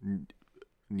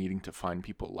needing to find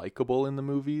people likable in the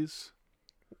movies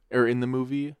or in the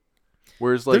movie,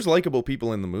 whereas like there's likable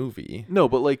people in the movie. No,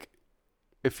 but like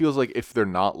it feels like if they're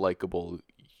not likable,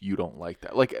 you don't like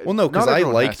that. Like, well, no, because I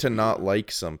like to not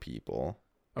like some people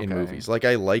in movies. Like,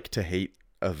 I like to hate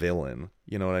a villain.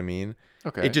 You know what I mean?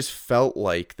 Okay. It just felt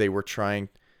like they were trying.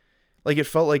 Like, it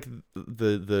felt like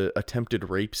the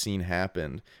attempted rape scene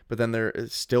happened, but then they're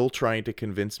still trying to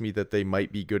convince me that they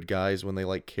might be good guys when they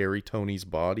like carry Tony's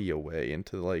body away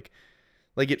into like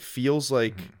it feels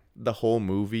like the whole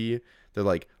movie. They're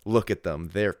like, look at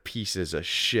them, they're pieces of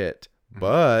shit,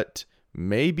 but.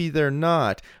 Maybe they're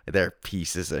not. They're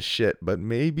pieces of shit, but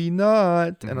maybe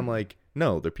not. And I'm like,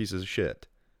 no, they're pieces of shit.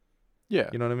 Yeah.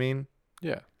 You know what I mean?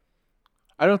 Yeah.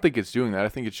 I don't think it's doing that. I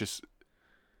think it's just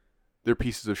they're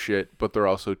pieces of shit, but they're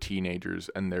also teenagers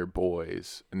and they're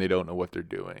boys and they don't know what they're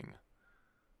doing.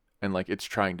 And like it's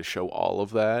trying to show all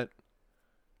of that.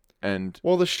 And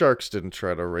well, the sharks didn't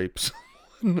try to rape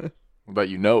someone that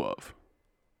you know of.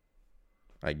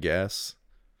 I guess.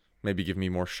 Maybe give me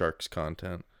more sharks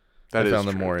content. That I found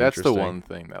them more interesting. That's the one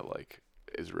thing that like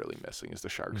is really missing is the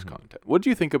sharks content. What do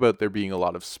you think about there being a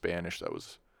lot of Spanish that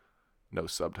was no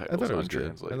subtitles? I thought it was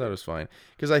good. I thought it was fine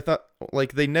because I thought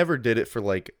like they never did it for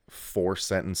like 4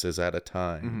 sentences at a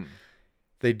time.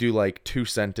 They do like 2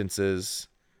 sentences,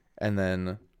 and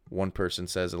then one person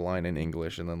says a line in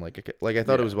English, and then like I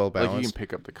thought it was well balanced. Like you can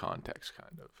pick up the context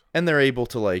kind of, and they're able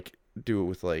to like do it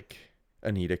with like.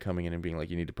 Anita coming in and being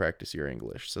like, you need to practice your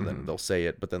English. So then they'll say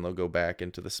it, but then they'll go back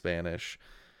into the Spanish.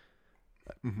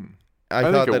 I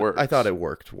thought it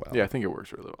worked well. Yeah, I think it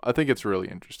works really well. I think it's a really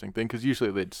interesting thing because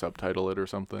usually they'd subtitle it or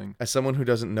something. As someone who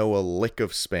doesn't know a lick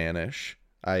of Spanish,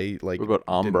 I like... What about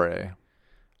hombre?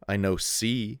 I know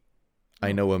si.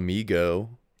 I know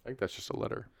amigo. I think that's just a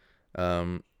letter.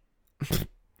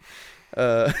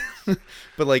 But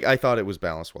like, I thought it was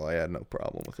balanced well. I had no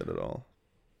problem with it at all.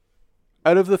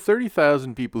 Out of the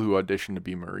 30,000 people who auditioned to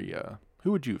be Maria,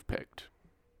 who would you have picked?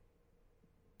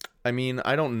 I mean,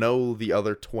 I don't know the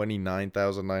other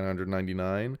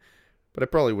 29,999, but I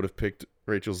probably would have picked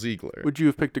Rachel Ziegler. Would you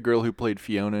have picked a girl who played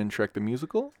Fiona in Shrek the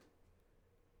Musical?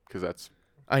 Because that's...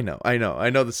 I know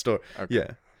the story. Okay.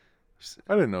 Yeah.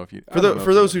 I didn't know if you...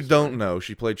 For those who don't know,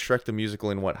 she played Shrek the Musical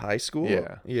in what, high school?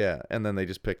 Yeah. Yeah, and then they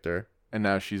just picked her. And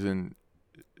now she's in...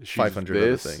 500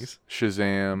 other things.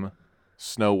 Shazam,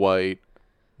 Snow White,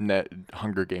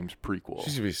 Hunger Games prequel.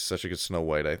 She's going to be such a good Snow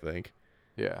White, I think.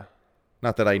 Yeah.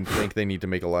 Not that I think they need to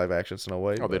make a live-action Snow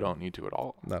White. Oh, they don't need to at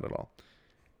all. Not at all.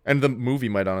 And the movie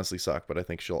might honestly suck, but I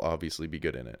think she'll obviously be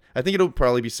good in it. I think it'll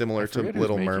probably be similar to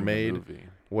Little Mermaid,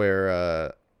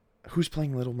 where... who's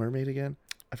playing Little Mermaid again?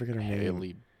 I forget her name.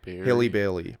 Haley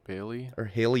Bailey. Or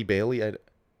Haley Bailey?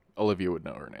 Olivia would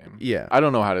know her name. Yeah. I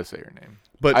don't know how to say her name.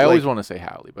 But I always want to say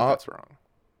Hallie, but that's wrong.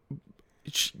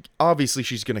 Obviously,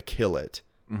 she's going to kill it.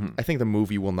 Mm-hmm. I think the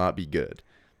movie will not be good.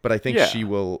 But I think she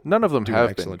will. None of them do have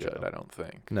an been excellent good, job. I don't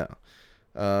think.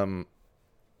 No.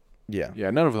 Yeah. Yeah,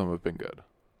 none of them have been good.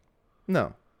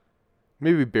 No.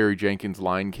 Maybe Barry Jenkins'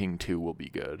 Lion King 2 will be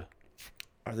good.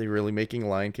 Are they really making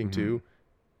Lion King 2?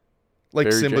 Like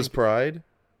Barry Simba's Jenkins. Pride?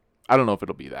 I don't know if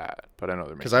it'll be that, but I know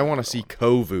they're making... Because I want to see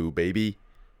Kovu, baby.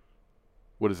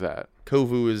 What is that?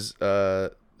 Kovu is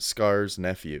Scar's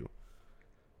nephew.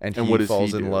 And he what does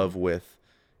falls he in do? love with...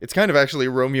 It's kind of actually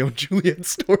a Romeo and Juliet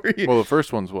story. Well, the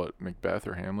first one's what? Macbeth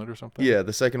or Hamlet or something? Yeah,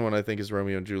 the second one I think is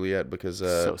Romeo and Juliet because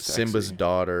So sexy. Simba's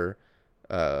daughter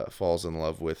falls in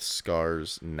love with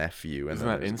Scar's nephew. And Isn't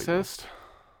that incest?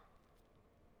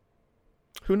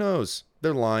 Who knows?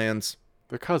 They're lions.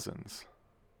 They're cousins.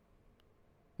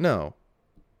 No.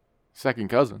 Second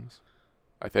cousins,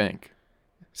 I think.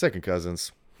 Second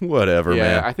cousins. Whatever, Yeah,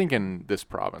 man. I think in this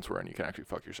province we're in, you can actually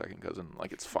fuck your second cousin.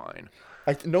 Like, it's fine.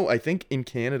 No, I think in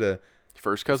Canada,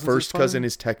 First cousin. first cousin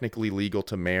is technically legal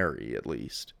to marry, at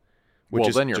least. Which Well,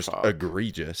 is then you're just fucked.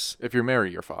 egregious. If you're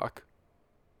married, you're fuck.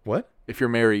 What? If you're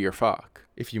married, you're fuck.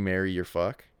 If you marry your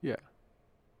fuck? Yeah,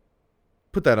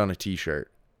 Put that on a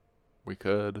t-shirt. we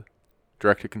could.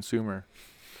 Direct to consumer.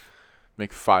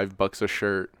 Make $5 a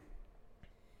shirt.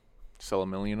 Sell 1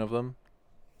 million of them.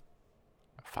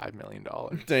 $5 million.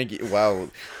 Thank you. Wow.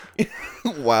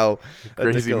 Wow.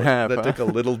 Crazy math, That huh? took a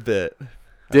little bit.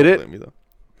 Did I don't it? blame you, though.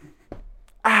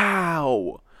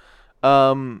 Ow!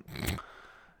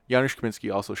 Janusz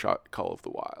Kaminski also shot Call of the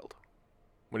Wild.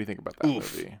 What do you think about that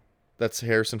movie? That's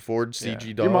Harrison Ford, CG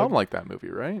Yeah. dog. Your mom liked that movie,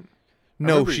 right?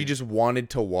 No, remember she you- just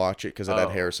wanted to watch it because it had Oh.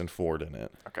 Harrison Ford in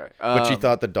it. Okay. But she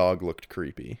thought the dog looked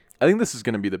creepy. I think this is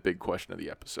going to be the big question of the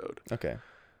episode. Okay.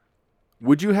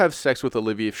 Would you have sex with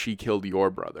Olivia if she killed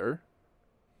your brother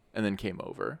and then came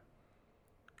over?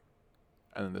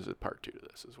 And then there's a part 2 to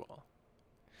this as well.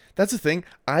 That's the thing.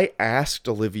 I asked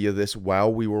Olivia this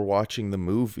while we were watching the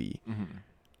movie. Mm-hmm.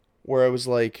 Where I was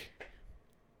like,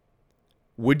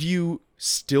 would you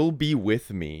still be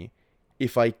with me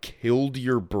if I killed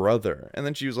your brother? And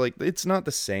then she was like, it's not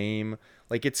the same.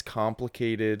 Like, it's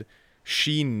complicated.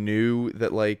 She knew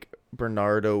that, like,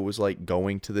 Bernardo was, like,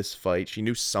 going to this fight. She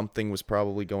knew something was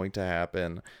probably going to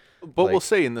happen. But Like- we'll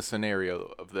say in the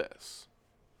scenario of this.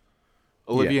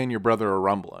 Olivia and your brother are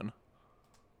rumbling.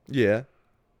 Yeah.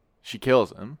 She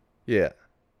kills him. Yeah.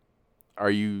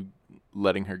 Are you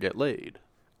letting her get laid?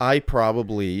 I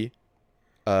probably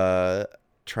try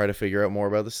to figure out more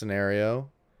about the scenario.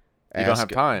 You don't have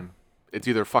time. It's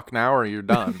either fuck now or you're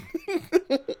done.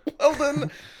 Well,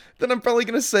 then I'm probably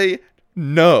going to say,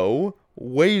 no,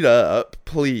 wait up,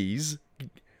 please.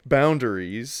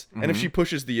 Boundaries. And if she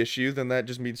pushes the issue, then that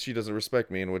just means she doesn't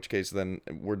respect me, in which case then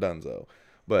we're donezo.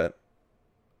 But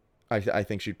I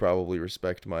think she'd probably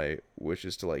respect my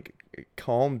wishes to, like,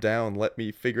 calm down, let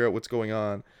me figure out what's going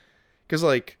on. Because,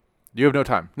 like... You have no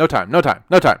time. No time. No time.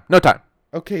 No time. No time.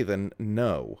 Okay, then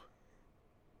no.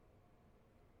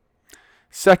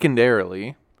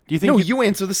 Secondarily, do you think... No, you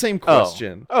answer the same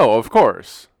question. Oh, of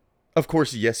course. Of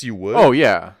course, yes, you would. Oh,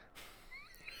 yeah.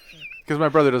 Because my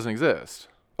brother doesn't exist.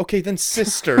 Okay, then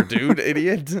sister, dude,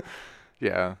 idiot.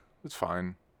 Yeah, it's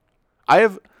fine.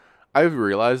 I've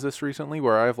realized this recently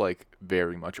where I have, like,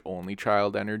 very much only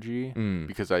child energy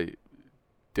because I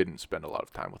didn't spend a lot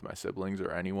of time with my siblings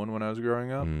or anyone when I was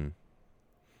growing up.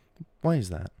 Why is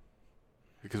that?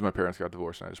 Because my parents got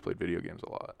divorced and I just played video games a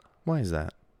lot. Why is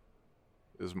that?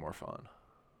 It was more fun.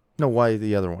 No, why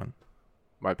the other one?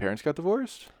 My parents got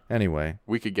divorced? Anyway.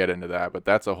 We could get into that, but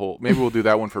that's a whole... Maybe we'll do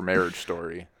that one for Marriage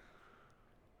Story.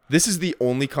 This is the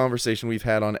only conversation we've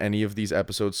had on any of these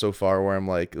episodes so far where I'm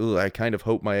like, ugh, I kind of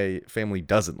hope my family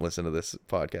doesn't listen to this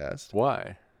podcast.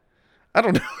 Why? I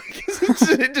don't know.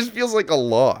 It just feels like a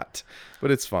lot, but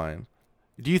it's fine.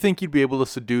 Do you think you'd be able to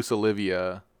seduce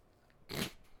Olivia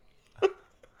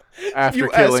after You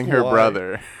killing ask her why.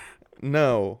 brother?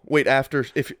 No. Wait, after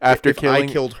if Killing,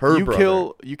 I killed her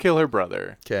brother. You kill her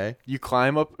brother. Okay. You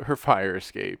climb up her fire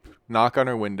escape, knock on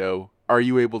her window. Are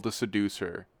you able to seduce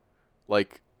her?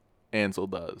 Like, Ansel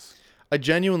does. I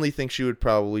genuinely think she would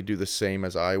probably do the same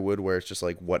as I would, where it's just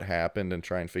like what happened and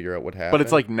try and figure out what happened. But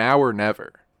it's like now or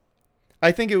never.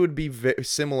 I think it would be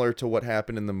similar to what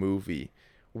happened in the movie,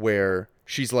 where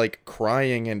she's like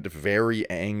crying and very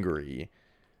angry,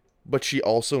 but she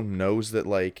also knows that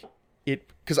like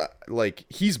because like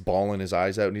he's bawling his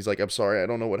eyes out and he's like, I'm sorry, I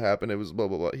don't know what happened. It was blah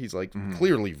blah blah. He's like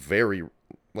clearly very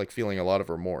like feeling a lot of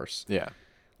remorse. Yeah.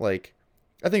 Like,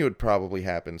 I think it would probably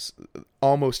happen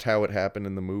almost how it happened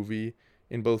in the movie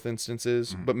in both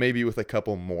instances, but maybe with a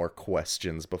couple more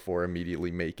questions before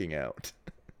immediately making out.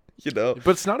 You know?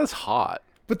 But it's not as hot.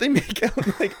 But they make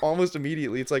out like almost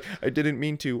immediately. It's like, I didn't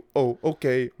mean to. Oh,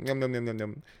 okay. Yum, yum, yum, yum,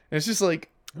 yum. And it's just like,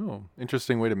 oh,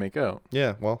 interesting way to make out.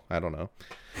 yeah, well, I don't know.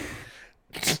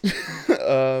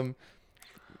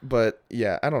 But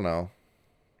yeah, I don't know.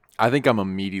 I think I'm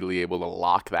immediately able to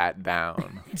lock that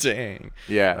down. Dang.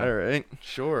 Yeah. All right.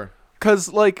 Sure.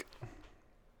 Because, like,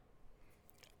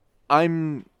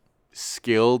 I'm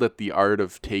skilled at the art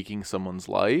of taking someone's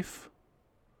life,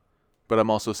 but I'm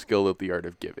also skilled at the art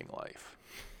of giving life.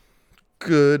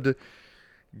 Good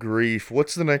grief.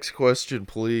 What's the next question,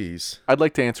 please? I'd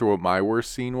like to answer what my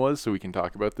worst scene was so we can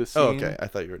talk about this scene. Oh, okay. I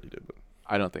thought you already did. But...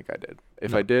 I don't think I did.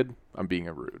 If No. I did, I'm being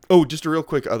a rude. Oh, just a real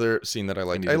quick other scene that I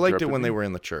liked. And you I liked it interrupted when me? they were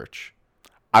in the church.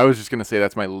 I was just going to say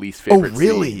that's my least favorite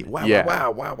scene. Wow, yeah.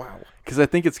 wow. Because I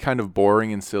think it's kind of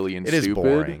boring and silly and It is stupid.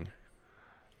 boring.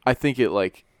 I think it,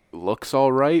 like, looks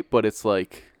all right, but it's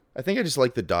like... I think I just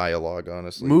like the dialogue,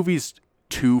 honestly. Movie's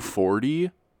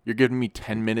 240. You're giving me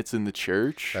 10 minutes in the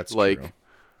church. That's like, true.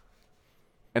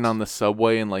 And on the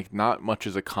subway, and like not much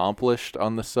is accomplished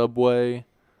on the subway.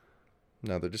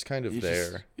 No, they're just kind of You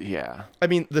there. just- yeah. I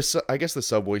mean, I guess the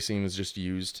subway scene was just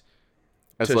used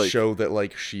As to like, show that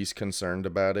like she's concerned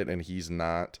about it and he's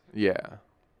not. yeah.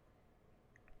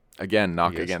 Again,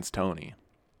 knock He is. against Tony.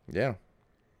 Yeah.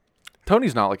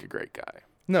 Tony's not like a great guy.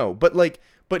 No,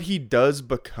 but he does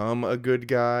become a good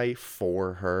guy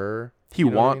for her. He You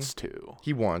know what I wants to.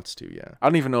 He wants to, yeah. I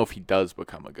don't even know if he does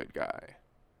become a good guy.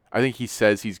 I think he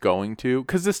says he's going to,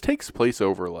 because this takes place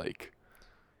over like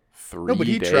 3 days. No, but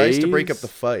he tries to break up the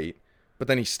fight, but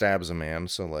then he stabs a man,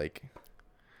 so like...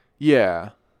 Yeah.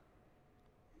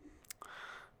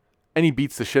 And he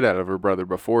beats the shit out of her brother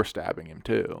before stabbing him,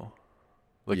 too.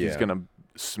 Like, he's Yeah. going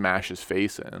to smash his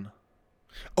face in.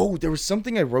 Oh, there was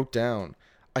something I wrote down.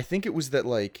 I think it was that,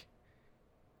 like,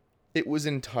 it was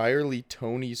entirely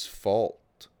Tony's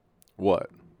fault. What?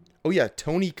 Oh, yeah,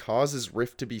 Tony causes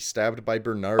Riff to be stabbed by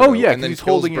Bernardo. Oh, yeah, and 'cause then he's kills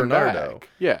holding Bernardo. him back.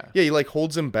 Yeah. Yeah, he, like,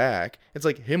 holds him back. It's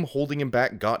like him holding him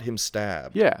back got him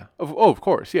stabbed. Yeah. Of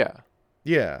course, yeah.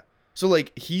 Yeah. So,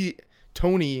 like,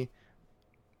 Tony,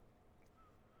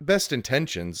 best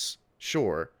intentions,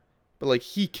 sure, but, like,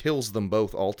 he kills them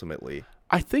both ultimately.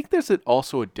 I think there's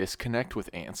also a disconnect with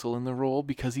Ansel in the role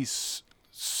because he's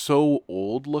so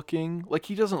old looking. Like,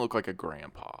 he doesn't look like a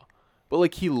grandpa, but,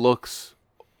 like, he looks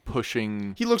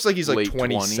pushing He looks like he's, like, late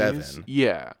 27. 20s.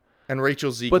 Yeah. And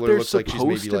Rachel Ziegler But they're looks like she's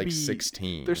maybe, supposed to like, be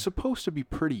 16. They're supposed to be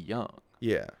pretty young.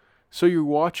 Yeah. So you're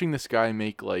watching this guy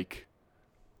make like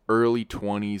early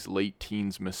 20s, late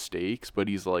teens mistakes, but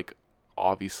he's like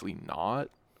obviously not.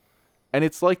 And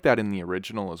it's like that in the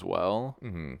original as well.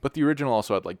 Mm-hmm. But the original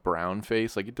also had like brown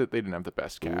face. Like they didn't have the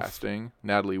best casting.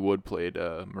 Natalie Wood played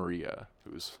Maria,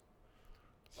 who's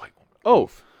white woman. Oh,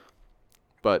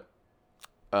 but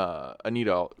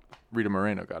Rita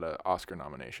Moreno got an Oscar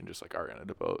nomination, just like Ariana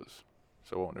DeBose.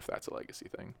 So I wonder if that's a legacy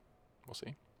thing. We'll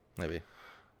see. Maybe.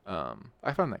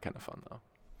 I found that kind of fun though.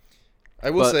 I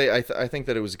will But- say I think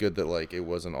that it was good that like it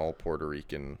wasn't all Puerto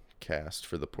Rican cast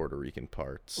for the Puerto Rican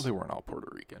parts. Well, they weren't all Puerto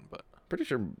Rican, but Pretty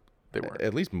sure they weren't.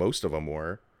 at least most of them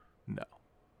were. No.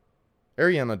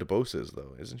 Ariana DeBose is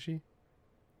though, isn't she?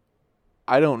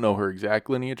 I don't know her exact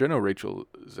lineage. I know Rachel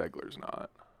Zegler's not.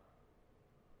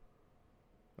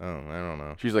 Oh, I don't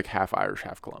know. She's like half Irish,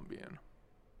 half Colombian.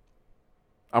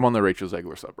 I'm on the Rachel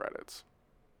Zegler subreddits.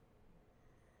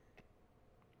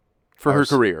 For her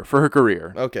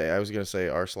career. Okay, I was gonna say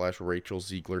r/Rachel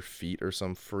Ziegler feet or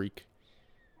some freak.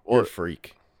 Or You're a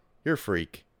freak. You're a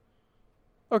freak.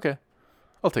 okay,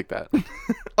 I'll take that.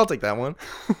 I'll take that one.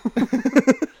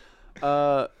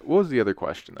 What was the other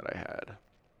question that I had?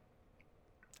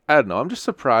 I don't know. I'm just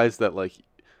surprised that like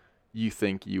you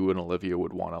think you and Olivia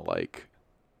would want to like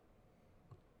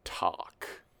talk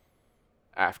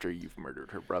after you've murdered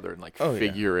her brother and like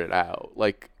figure it out.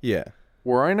 Like, Yeah.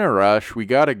 we're in a rush. We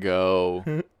gotta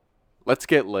go. Let's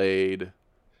get laid.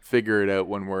 Figure it out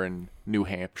when we're in New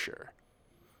Hampshire.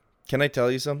 Can I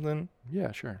tell you something?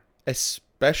 Yeah, sure.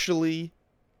 Especially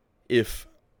if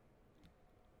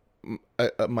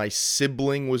my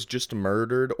sibling was just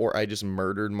murdered, or I just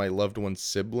murdered my loved one's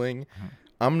sibling,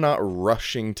 I'm not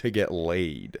rushing to get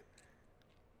laid.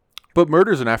 But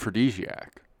murder's an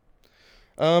aphrodisiac.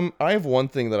 I have one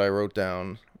thing that I wrote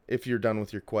down. If you're done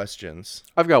with your questions,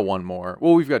 I've got one more.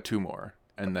 Well, we've got two more,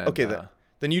 and then okay.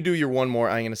 Then you do your one more.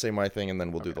 I'm gonna say my thing, and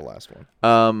then we'll do the last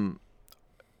one.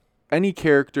 Any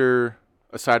character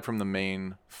aside from the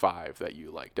main five that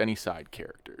you liked, any side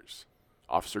characters?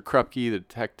 Officer Krupke, the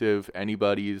detective,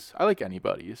 Anybody's. I like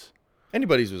Anybody's.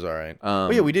 Anybody's was all right.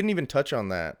 But yeah, we didn't even touch on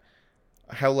that.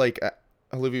 How, like,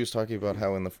 Olivia was talking about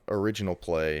how in the original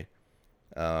play,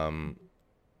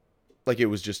 like, it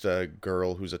was just a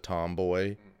girl who's a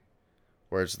tomboy.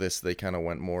 Whereas they kind of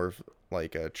went more of,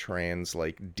 like, a trans,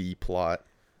 like, D-plot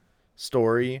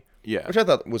story. Yeah. Which I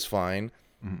thought was fine.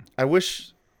 Mm-hmm. I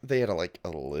wish they had, like, a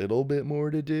little bit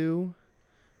more to do.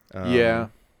 Yeah.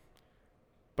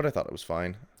 But I thought it was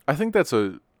fine. I think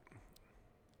the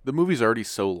movie's already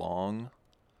so long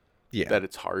that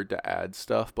it's hard to add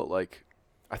stuff, but, like,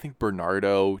 I think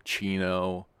Bernardo,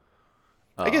 Chino,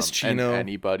 I guess Chino. and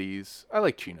Anybody's. I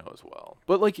like Chino as well.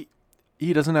 But, like,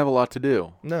 he doesn't have a lot to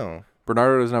do. No.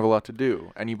 Bernardo doesn't have a lot to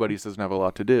do. Anybody's doesn't have a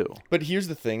lot to do. But here's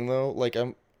the thing, though. Like,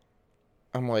 I'm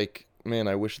like, man,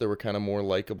 I wish there were kind of more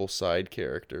likable side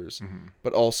characters. Mm-hmm.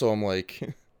 But also, I'm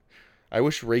like, I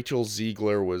wish Rachel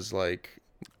Ziegler was, like,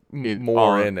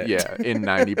 more in it. Yeah, in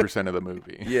 90% of the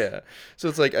movie. Yeah. So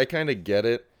it's like, I kind of get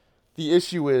it. The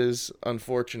issue is,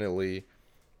 unfortunately,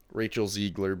 Rachel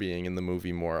Ziegler being in the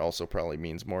movie more also probably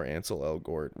means more Ansel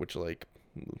Elgort, which, like,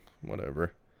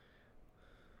 whatever.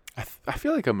 I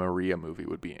feel like a Maria movie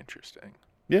would be interesting.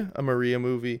 Yeah, a Maria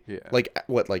movie. Yeah. Like,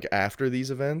 what, like after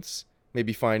these events?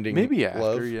 Maybe finding Maybe after,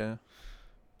 love? Yeah.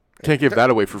 Can't give that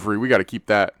away for free. We got to keep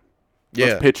that. Yeah.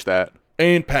 Let's pitch that.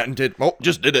 And patented. Oh,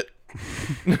 just did it.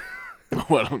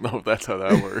 Well, I don't know if that's how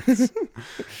that works.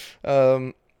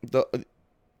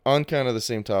 On kind of the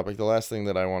same topic, the last thing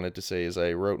that I wanted to say is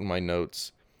I wrote in my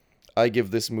notes, I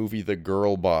give this movie the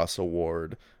Girl Boss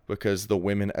Award because the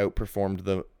women outperformed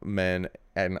the men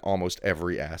in almost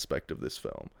every aspect of this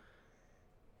film.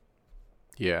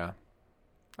 Yeah,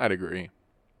 I'd agree.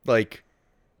 Like,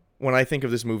 when I think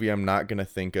of this movie, I'm not going to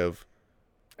think of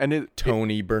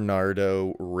Tony,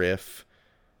 Bernardo, Riff.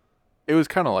 It was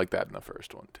kind of like that in the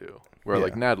first one, too. Where, Yeah.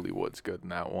 like, Natalie Wood's good in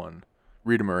that one.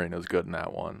 Rita Moreno's good in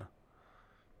that one.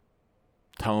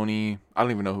 Tony. I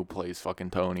don't even know who plays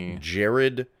fucking Tony.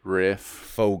 Jared Riff.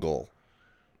 Fogle.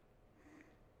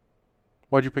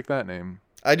 Why'd you pick that name?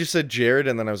 I just said Jared,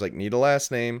 and then I was like, need a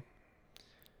last name.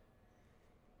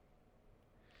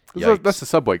 That's the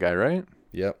Subway guy, right?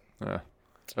 Yep.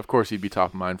 Of course he'd be top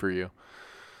of mind for you.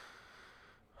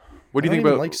 What do you I think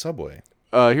don't about... even like Subway.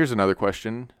 Here's another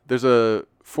question. There's a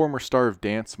former star of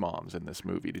Dance Moms in this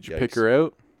movie. Did you pick her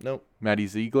out? Nope. Maddie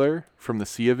Ziegler from the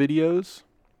Sia videos?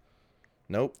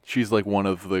 Nope. She's like one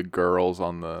of the girls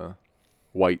on the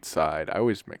white side. I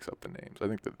always mix up the names. I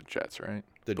think they're the Jets, right?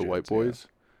 The Jets, white boys?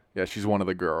 Yeah, she's one of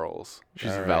the girls.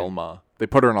 She's All right. Velma. They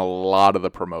put her in a lot of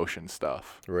the promotion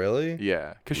stuff. Really?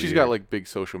 Yeah, because she's Weird. got like big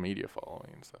social media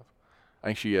following and stuff. I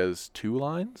think she has 2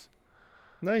 lines.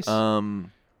 Nice.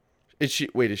 Is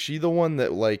she the one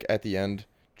that, like, at the end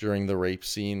during the rape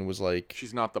scene was like...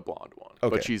 She's not the blonde one,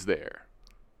 Okay. but she's there.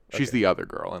 She's Okay. the other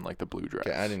girl in like the blue dress.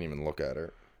 Okay, I didn't even look at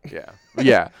her. Yeah.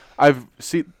 Yeah.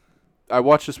 I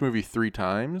watched this movie 3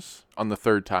 times. On the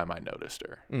 3rd time I noticed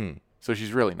her. Mm. So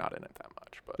she's really not in it that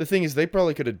much. But The thing is, they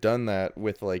probably could have done that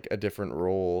with, like, a different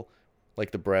role,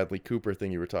 like the Bradley Cooper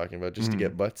thing you were talking about, just to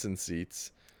get butts in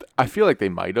seats. I feel like they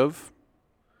might have.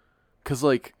 Because,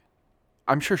 like,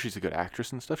 I'm sure she's a good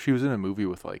actress and stuff. She was in a movie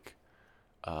with, like,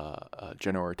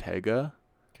 Jenna Ortega.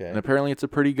 Okay. And apparently it's a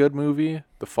pretty good movie,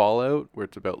 The Fallout, where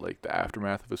it's about, like, the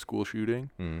aftermath of a school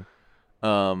shooting.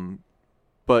 Mm.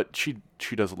 But she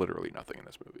does literally nothing in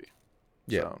this movie.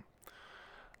 Yeah.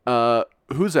 So,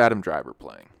 who's Adam Driver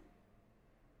playing?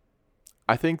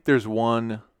 I think there's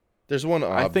one. There's one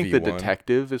I think the one.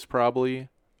 detective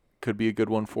could be a good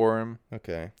one for him.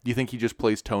 Okay. Do you think he just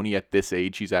plays Tony at this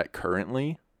age he's at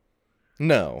currently?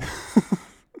 No.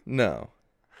 No.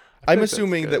 I'm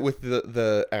assuming that with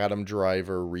the Adam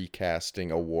Driver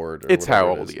recasting award, or it's how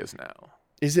whatever old it he is now.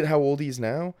 Is it how old he is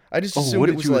now? I just assumed what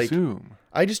it did was you like. assume?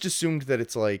 I just assumed that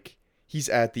it's like he's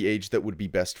at the age that would be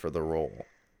best for the role.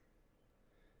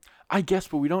 I guess,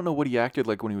 but we don't know what he acted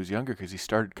like when he was younger because he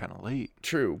started kind of late.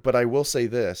 True, but I will say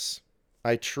this.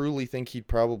 I truly think he'd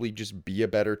probably just be a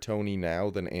better Tony now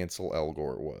than Ansel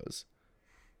Elgort was.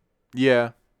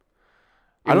 Yeah.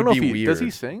 It I don't would know be if does he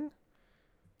weird. sing?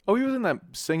 Oh, he was in that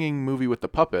singing movie with the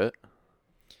puppet.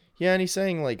 Yeah, and he's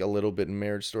saying like a little bit in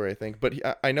Marriage Story, I think. But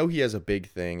I know he has a big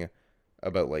thing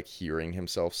about like hearing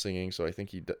himself singing, so I think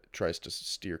he tries to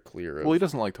steer clear of. Well, he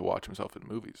doesn't like to watch himself in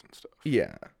movies and stuff.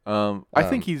 Yeah. I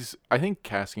think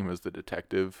casting him as the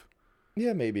detective.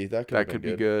 Yeah, maybe that could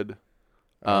be good.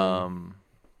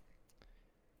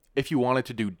 If you wanted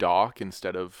to do Doc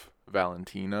instead of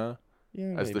Valentina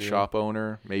as the shop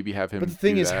owner, maybe have him. But the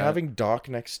thing do is, that. having Doc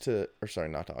next to, or sorry,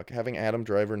 not Doc, having Adam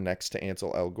Driver next to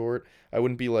Ansel Elgort, I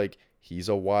wouldn't be like, he's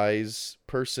a wise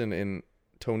person in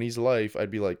Tony's life.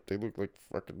 I'd be like, they look like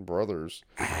fucking brothers.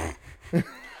 Well,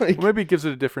 maybe it gives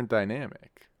it a different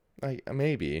dynamic.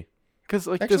 Maybe. Because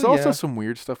like, Actually, there's also yeah. some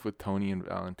weird stuff with Tony and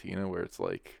Valentina where it's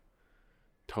like,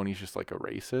 Tony's just like a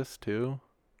racist too.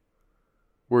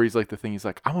 Where he's like he's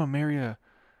like, I'm gonna marry a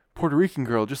Puerto Rican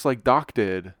girl just like Doc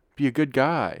did. Be a good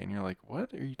guy. And you're like,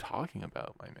 what are you talking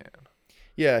about, my man?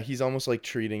 Yeah, he's almost like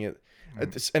treating it.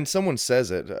 And someone says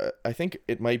it. I think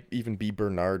it might even be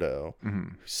Bernardo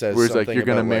who says where he's something like, you're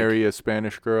gonna about, marry a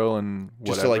Spanish girl and whatever.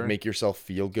 just to like make yourself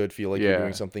feel good, feel like you're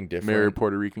doing something different. Marry a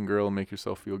Puerto Rican girl and make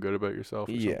yourself feel good about yourself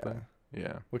or Yeah. something.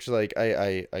 Yeah. Which like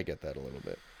I get that a little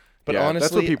bit. But yeah, honestly,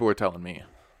 that's what people were telling me.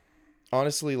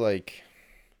 Honestly, like,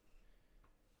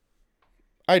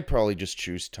 I'd probably just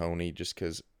choose Tony just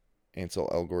because Ansel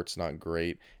Elgort's not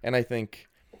great. And I think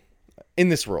in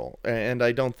this role, and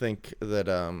I don't think that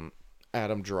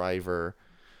Adam Driver,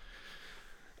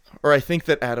 or I think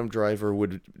that Adam Driver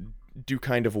would do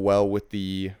kind of well with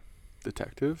the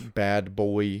detective bad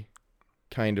boy,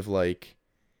 kind of like,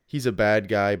 he's a bad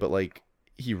guy, but like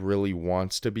he really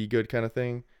wants to be good kind of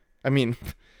thing. I mean,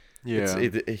 yeah,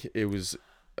 it was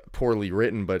poorly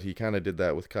written, but he kind of did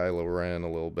that with Kylo Ren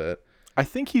a little bit. I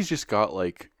think he's just got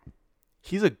like,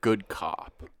 he's a good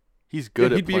cop. He's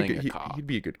good at playing a cop. He'd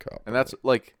be a good cop. And that's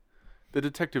like, the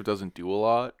detective doesn't do a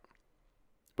lot,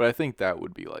 but I think that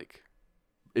would be like,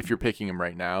 if you're picking him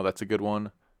right now, that's a good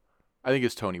one. I think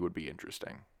his Tony would be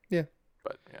interesting. Yeah.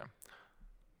 But yeah.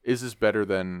 Is this better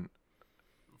than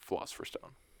Philosopher's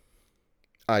Stone?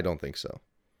 I don't think so.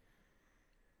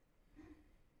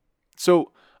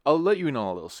 So I'll let you in on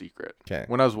a little secret. Okay.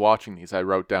 When I was watching these, I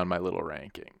wrote down my little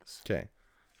rankings. Okay.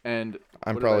 And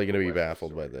I'm probably going to be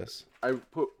baffled by this. I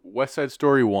put West Side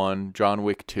Story 1, John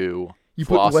Wick 2. You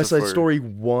put West Side Story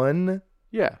 1?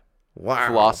 Yeah. Wow.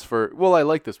 Philosopher. Well, I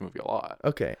like this movie a lot.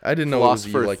 Okay. I didn't know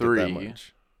you liked it that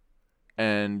much.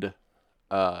 And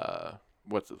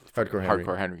what's this?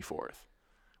 Hardcore Henry 4th.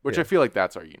 Which I feel like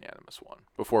that's our unanimous one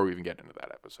before we even get into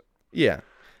that episode. Yeah.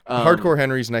 Hardcore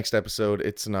Henry's next episode,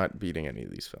 it's not beating any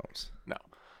of these films.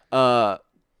 No.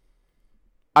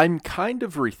 I'm kind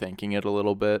of rethinking it a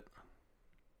little bit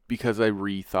because I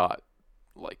rethought,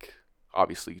 like,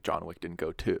 obviously John Wick didn't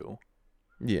go 2.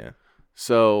 Yeah.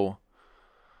 So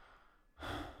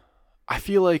I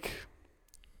feel like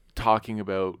talking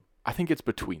about, I think it's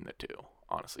between the two,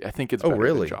 honestly. I think it's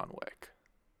better than John Wick.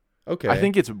 Okay. I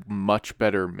think it's much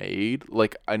better made.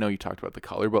 Like, I know you talked about the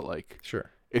color, but like,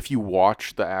 sure. If you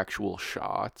watch the actual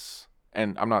shots,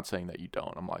 and I'm not saying that you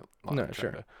don't, I'm like, no,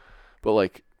 sure. But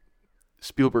like,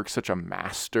 Spielberg's such a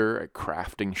master at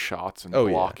crafting shots and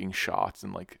blocking shots,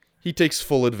 and like, he takes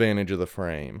full advantage of the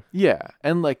frame. Yeah,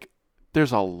 and like,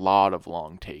 there's a lot of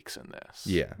long takes in this.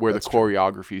 Yeah, where the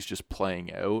choreography is just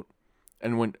playing out,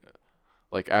 and when,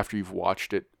 like, after you've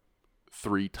watched it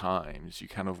 3 times, you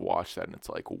kind of watch that, and it's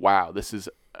like, wow, this is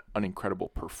an incredible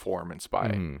performance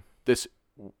by this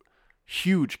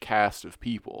huge cast of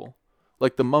people.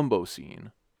 Like the Mumbo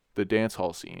scene, the dance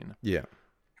hall scene. Yeah,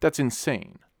 that's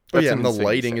insane. That's and the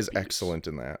lighting is excellent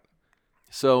in that.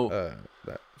 So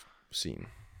that scene,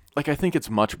 like, I think it's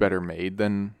much better made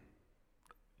than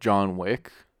John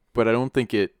Wick, but I don't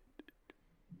think it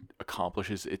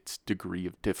accomplishes its degree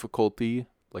of difficulty,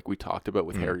 like we talked about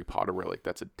with Harry Potter, where like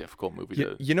that's a difficult movie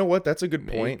to. You know what? That's a good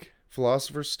point.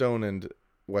 Philosopher's Stone and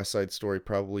West Side Story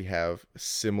probably have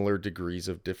similar degrees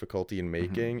of difficulty in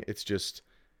making. It's just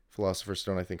Philosopher's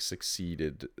Stone, I think,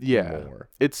 succeeded more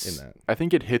in that. I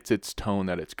think it hits its tone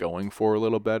that it's going for a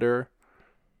little better.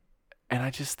 And I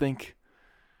just think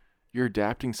you're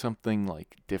adapting something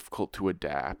like difficult to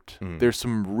adapt. There's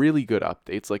some really good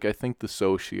updates. Like, I think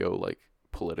the like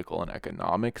political and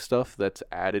economic stuff that's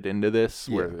added into this,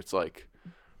 where it's like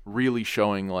really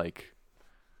showing like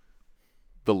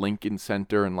the Lincoln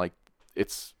Center, and like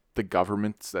it's the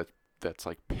governments that's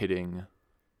like pitting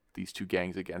these two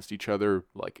gangs against each other,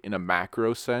 like in a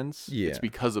macro sense. It's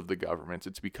because of the governments.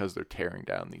 It's because they're tearing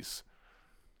down these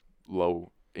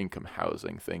low income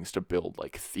housing things to build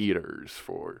like theaters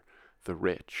for the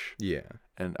rich. Yeah.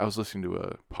 And I was listening to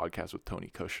a podcast with Tony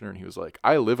Kushner, and he was like,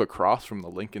 I live across from the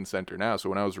Lincoln Center now. So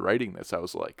when I was writing this, I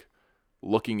was like,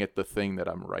 looking at the thing that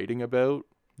I'm writing about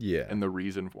Yeah. and the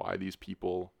reason why these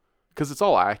people, because it's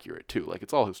all accurate too. Like,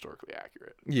 it's all historically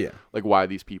accurate. Yeah. Like, why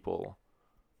these people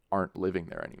aren't living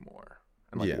there anymore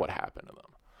and, like, Yeah. what happened to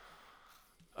them.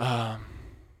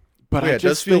 But Yeah, I it does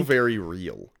just feel think, very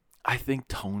real. I think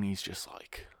Tony's just,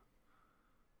 like,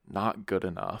 not good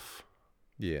enough.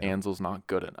 Yeah. Ansel's not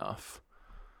good enough.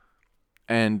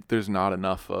 And there's not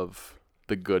enough of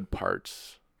the good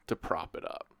parts to prop it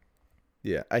up.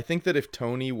 Yeah, I think that if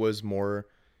Tony was more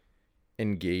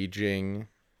engaging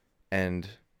and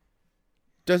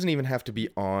doesn't even have to be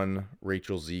on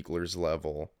Rachel Ziegler's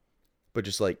level, but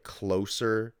just like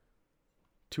closer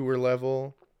to her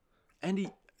level.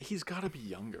 And he's got to be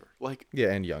younger. Like,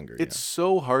 Yeah, and younger. it's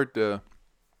so hard to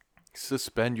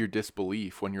suspend your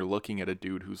disbelief when you're looking at a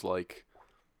dude who's like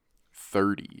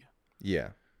 30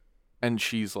 Yeah. and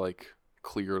she's like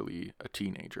clearly a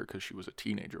teenager because she was a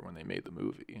teenager when they made the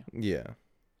movie. Yeah.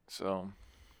 So,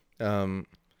 But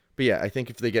yeah, I think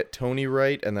if they get Tony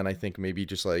right, and then I think maybe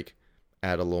just like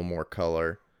add a little more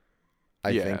color,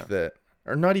 I think that,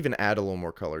 or not even add a little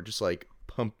more color, just like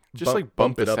bump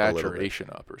the it up a little bit. saturation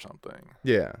up or something.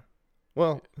 Yeah.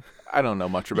 Well, I don't know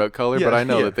much about color, Yeah, but I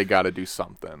know yeah. that they got to do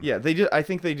something. yeah, I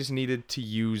think they just needed to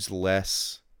use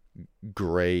less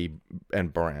gray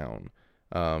and brown.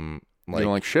 You don't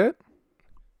like shit?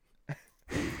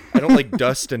 I don't like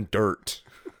dust and dirt,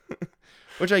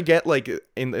 which I get like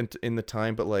in the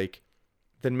time, but like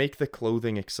then make the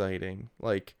clothing exciting,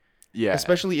 like Yeah.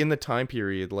 especially in the time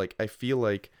period. Like I feel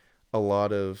like a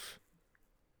lot of,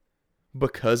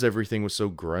 because everything was so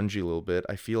grungy a little bit,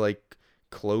 I feel like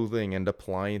clothing and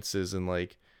appliances and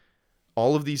like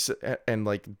all of these and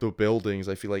like the buildings,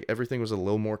 I feel like everything was a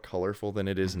little more colorful than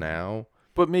it is now.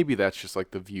 But maybe that's just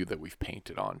like the view that we've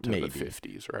painted onto Maybe. the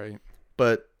 50s, right?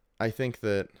 But I think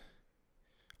that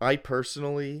I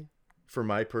personally, for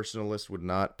my personal list, would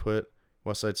not put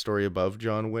West Side Story above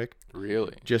John Wick,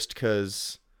 Really? just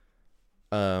because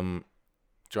John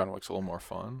Wick's a little more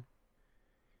fun.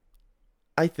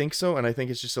 I think so, and I think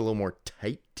it's just a little more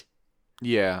tight.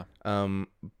 Yeah.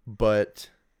 But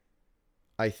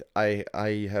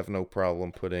I have no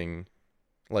problem putting,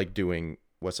 like, doing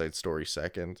West Side Story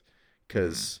second,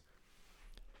 because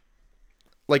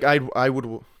like I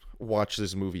would watch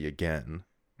this movie again.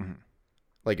 Mm-hmm.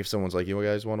 Like if someone's like, "You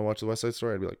guys want to watch the West Side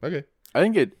Story?" I'd be like, "Okay." I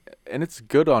think it's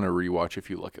good on a rewatch if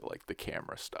you look at like the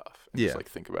camera stuff. And Yeah. Just like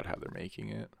think about how they're making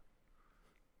it.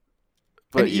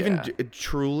 And even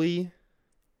truly,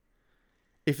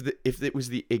 if it was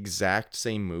the exact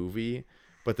same movie,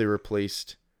 but they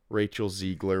replaced Rachel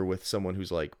Ziegler with someone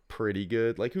who's like pretty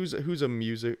good, like who's in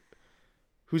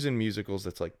musicals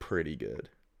that's like pretty good.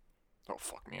 Oh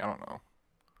fuck me, I don't know.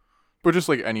 But just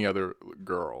like any other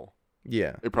girl,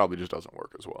 Yeah. it probably just doesn't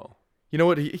work as well. You know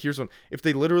what? Here's one. If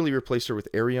they literally replaced her with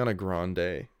Ariana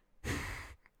Grande,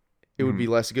 it would be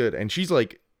less good. And she's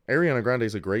like, Ariana Grande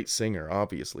is a great singer,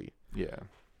 obviously. Yeah.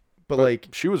 But like,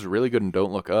 She was really good in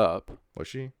Don't Look Up. was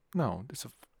she? No, it's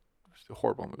a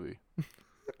horrible movie.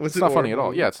 Was It's not funny at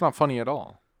all. Yeah, it's not funny at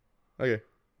all. Okay.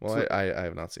 Well, So- I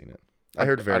have not seen it. I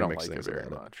heard very don't mixed like things it very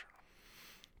about it. much.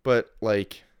 But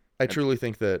like, I truly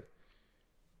think that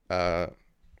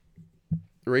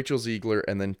Rachel Ziegler,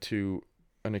 and then to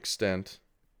an extent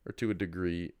or to a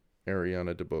degree,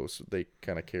 Ariana DeBose, they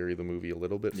kind of carry the movie a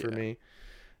little bit for Yeah. me.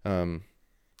 And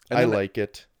I then like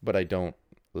it, but I don't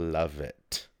love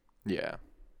it. Yeah.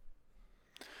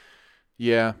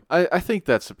 Yeah, I think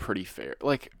that's a pretty fair.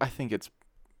 Like, I think it's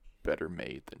better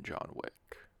made than John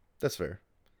Wick. That's fair.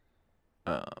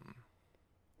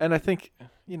 And I think,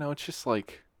 it's just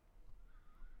like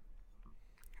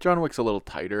John Wick's a little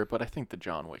tighter, but I think the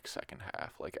John Wick second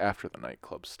half, like after the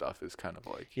nightclub stuff, is kind of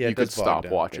like Yeah, you it could does bog stop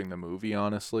down, watching the movie,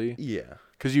 honestly, Yeah.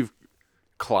 because you've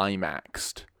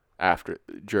climaxed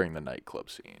during the nightclub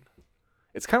scene.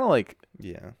 It's kind of like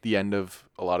Yeah. the end of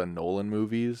a lot of Nolan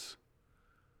movies,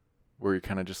 where you're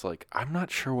kind of just like, I'm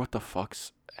not sure what the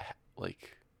fuck's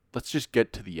like. Let's just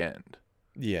get to the end.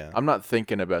 Yeah. I'm not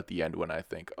thinking about the end when I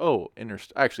think, oh,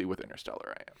 actually with Interstellar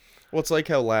I am. Well, it's like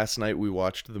how last night we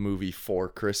watched the movie Four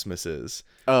Christmases.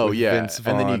 Oh, with yeah. Vince And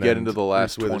then you Vaughn get and into the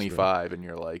last Reese Witherspoon. 25 and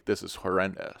you're like, this is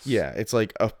horrendous. Yeah, it's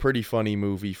like a pretty funny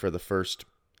movie for the first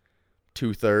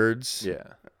 2/3.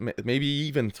 Yeah. Maybe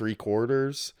even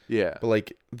 3/4. Yeah. But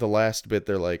like the last bit,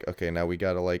 they're like, okay, now we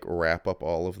gotta like wrap up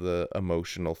all of the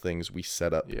emotional things we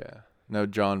set up. Yeah. Now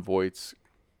John Voight's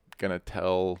going to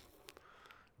tell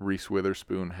Reese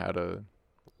Witherspoon how to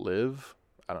live.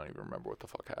 I don't even remember what the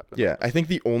fuck happened. Yeah, I think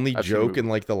the only I've seen joke movie- in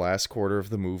like the last quarter of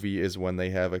the movie is when they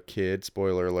have a kid,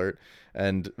 spoiler alert,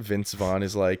 and Vince Vaughn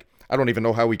is like, I don't even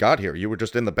know how we got here. You were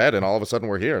just in the bed and all of a sudden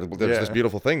we're here. There's this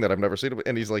beautiful thing that I've never seen.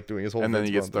 And he's like doing his whole And then Vince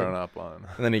he gets Vaughn thrown thing. up on.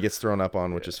 And then he gets thrown up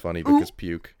on, which is funny because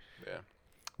puke. Yeah.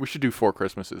 We should do 4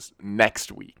 Christmases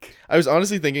next week. I was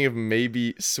honestly thinking of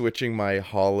maybe switching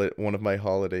one of my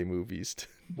holiday movies to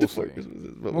We'll Four see.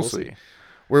 Christmases, but We'll see.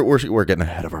 We're getting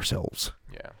ahead of ourselves.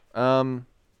 Yeah.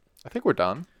 I think we're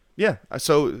done. Yeah.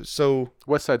 So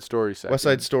West Side Story second. West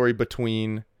Side Story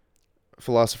between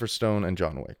Philosopher's Stone and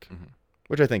John Wick,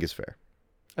 which I think is fair.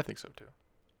 I think so too.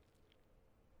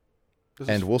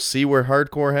 And we'll see where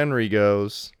Hardcore Henry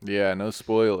goes. Yeah, no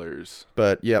spoilers.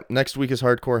 But yeah, next week is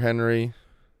Hardcore Henry,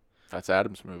 That's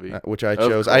Adam's movie. which I Of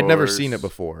chose. I'd never course. seen it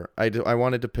before. I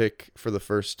wanted to pick for the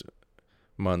first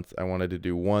month. I wanted to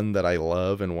do one that I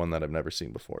love and one that I've never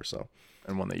seen before. So,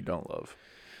 And one that you don't love.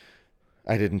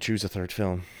 I didn't choose a third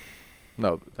film.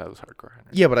 No, that was Hardcore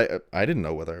Henry. Yeah, but I didn't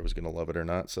know whether I was gonna love it or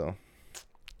not. So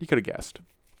You could have guessed.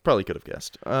 probably could have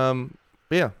guessed. But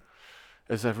yeah,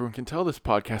 As everyone can tell, this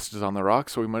podcast is on the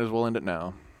rocks, so we might as well end it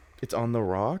now. it's on the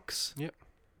rocks. Yep.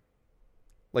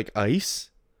 Like ice.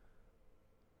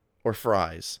 Or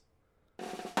fries.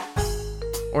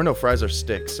 Or no, fries are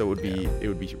sticks, so it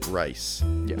would be rice.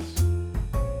 Yes.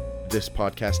 This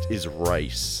podcast is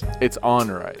rice. It's on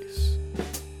rice.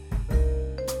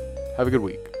 Have a good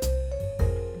week.